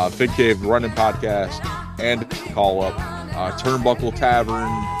 Fig Cave, the Running Podcast, and Call Up. Turnbuckle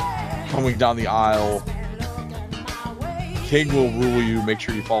Tavern, coming down the aisle. King will rule you. Make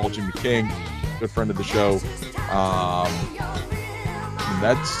sure you follow Jimmy King, good friend of the show. And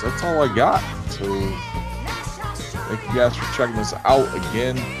that's all I got. So thank you guys for checking this out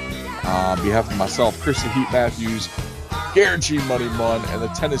again. On behalf of myself, Chris the Heat Matthews, Guaranteed Money Mun, and the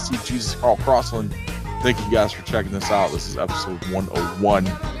Tennessee Jesus Carl Crossland, thank you guys for checking this out. This is episode 101.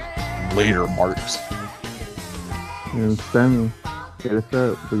 Later, Marks. And Samuel, get us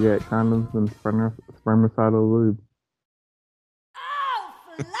up. We got condoms and spermicidal lube. Oh,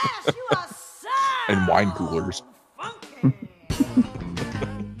 Flash, you are so And wine coolers. funky.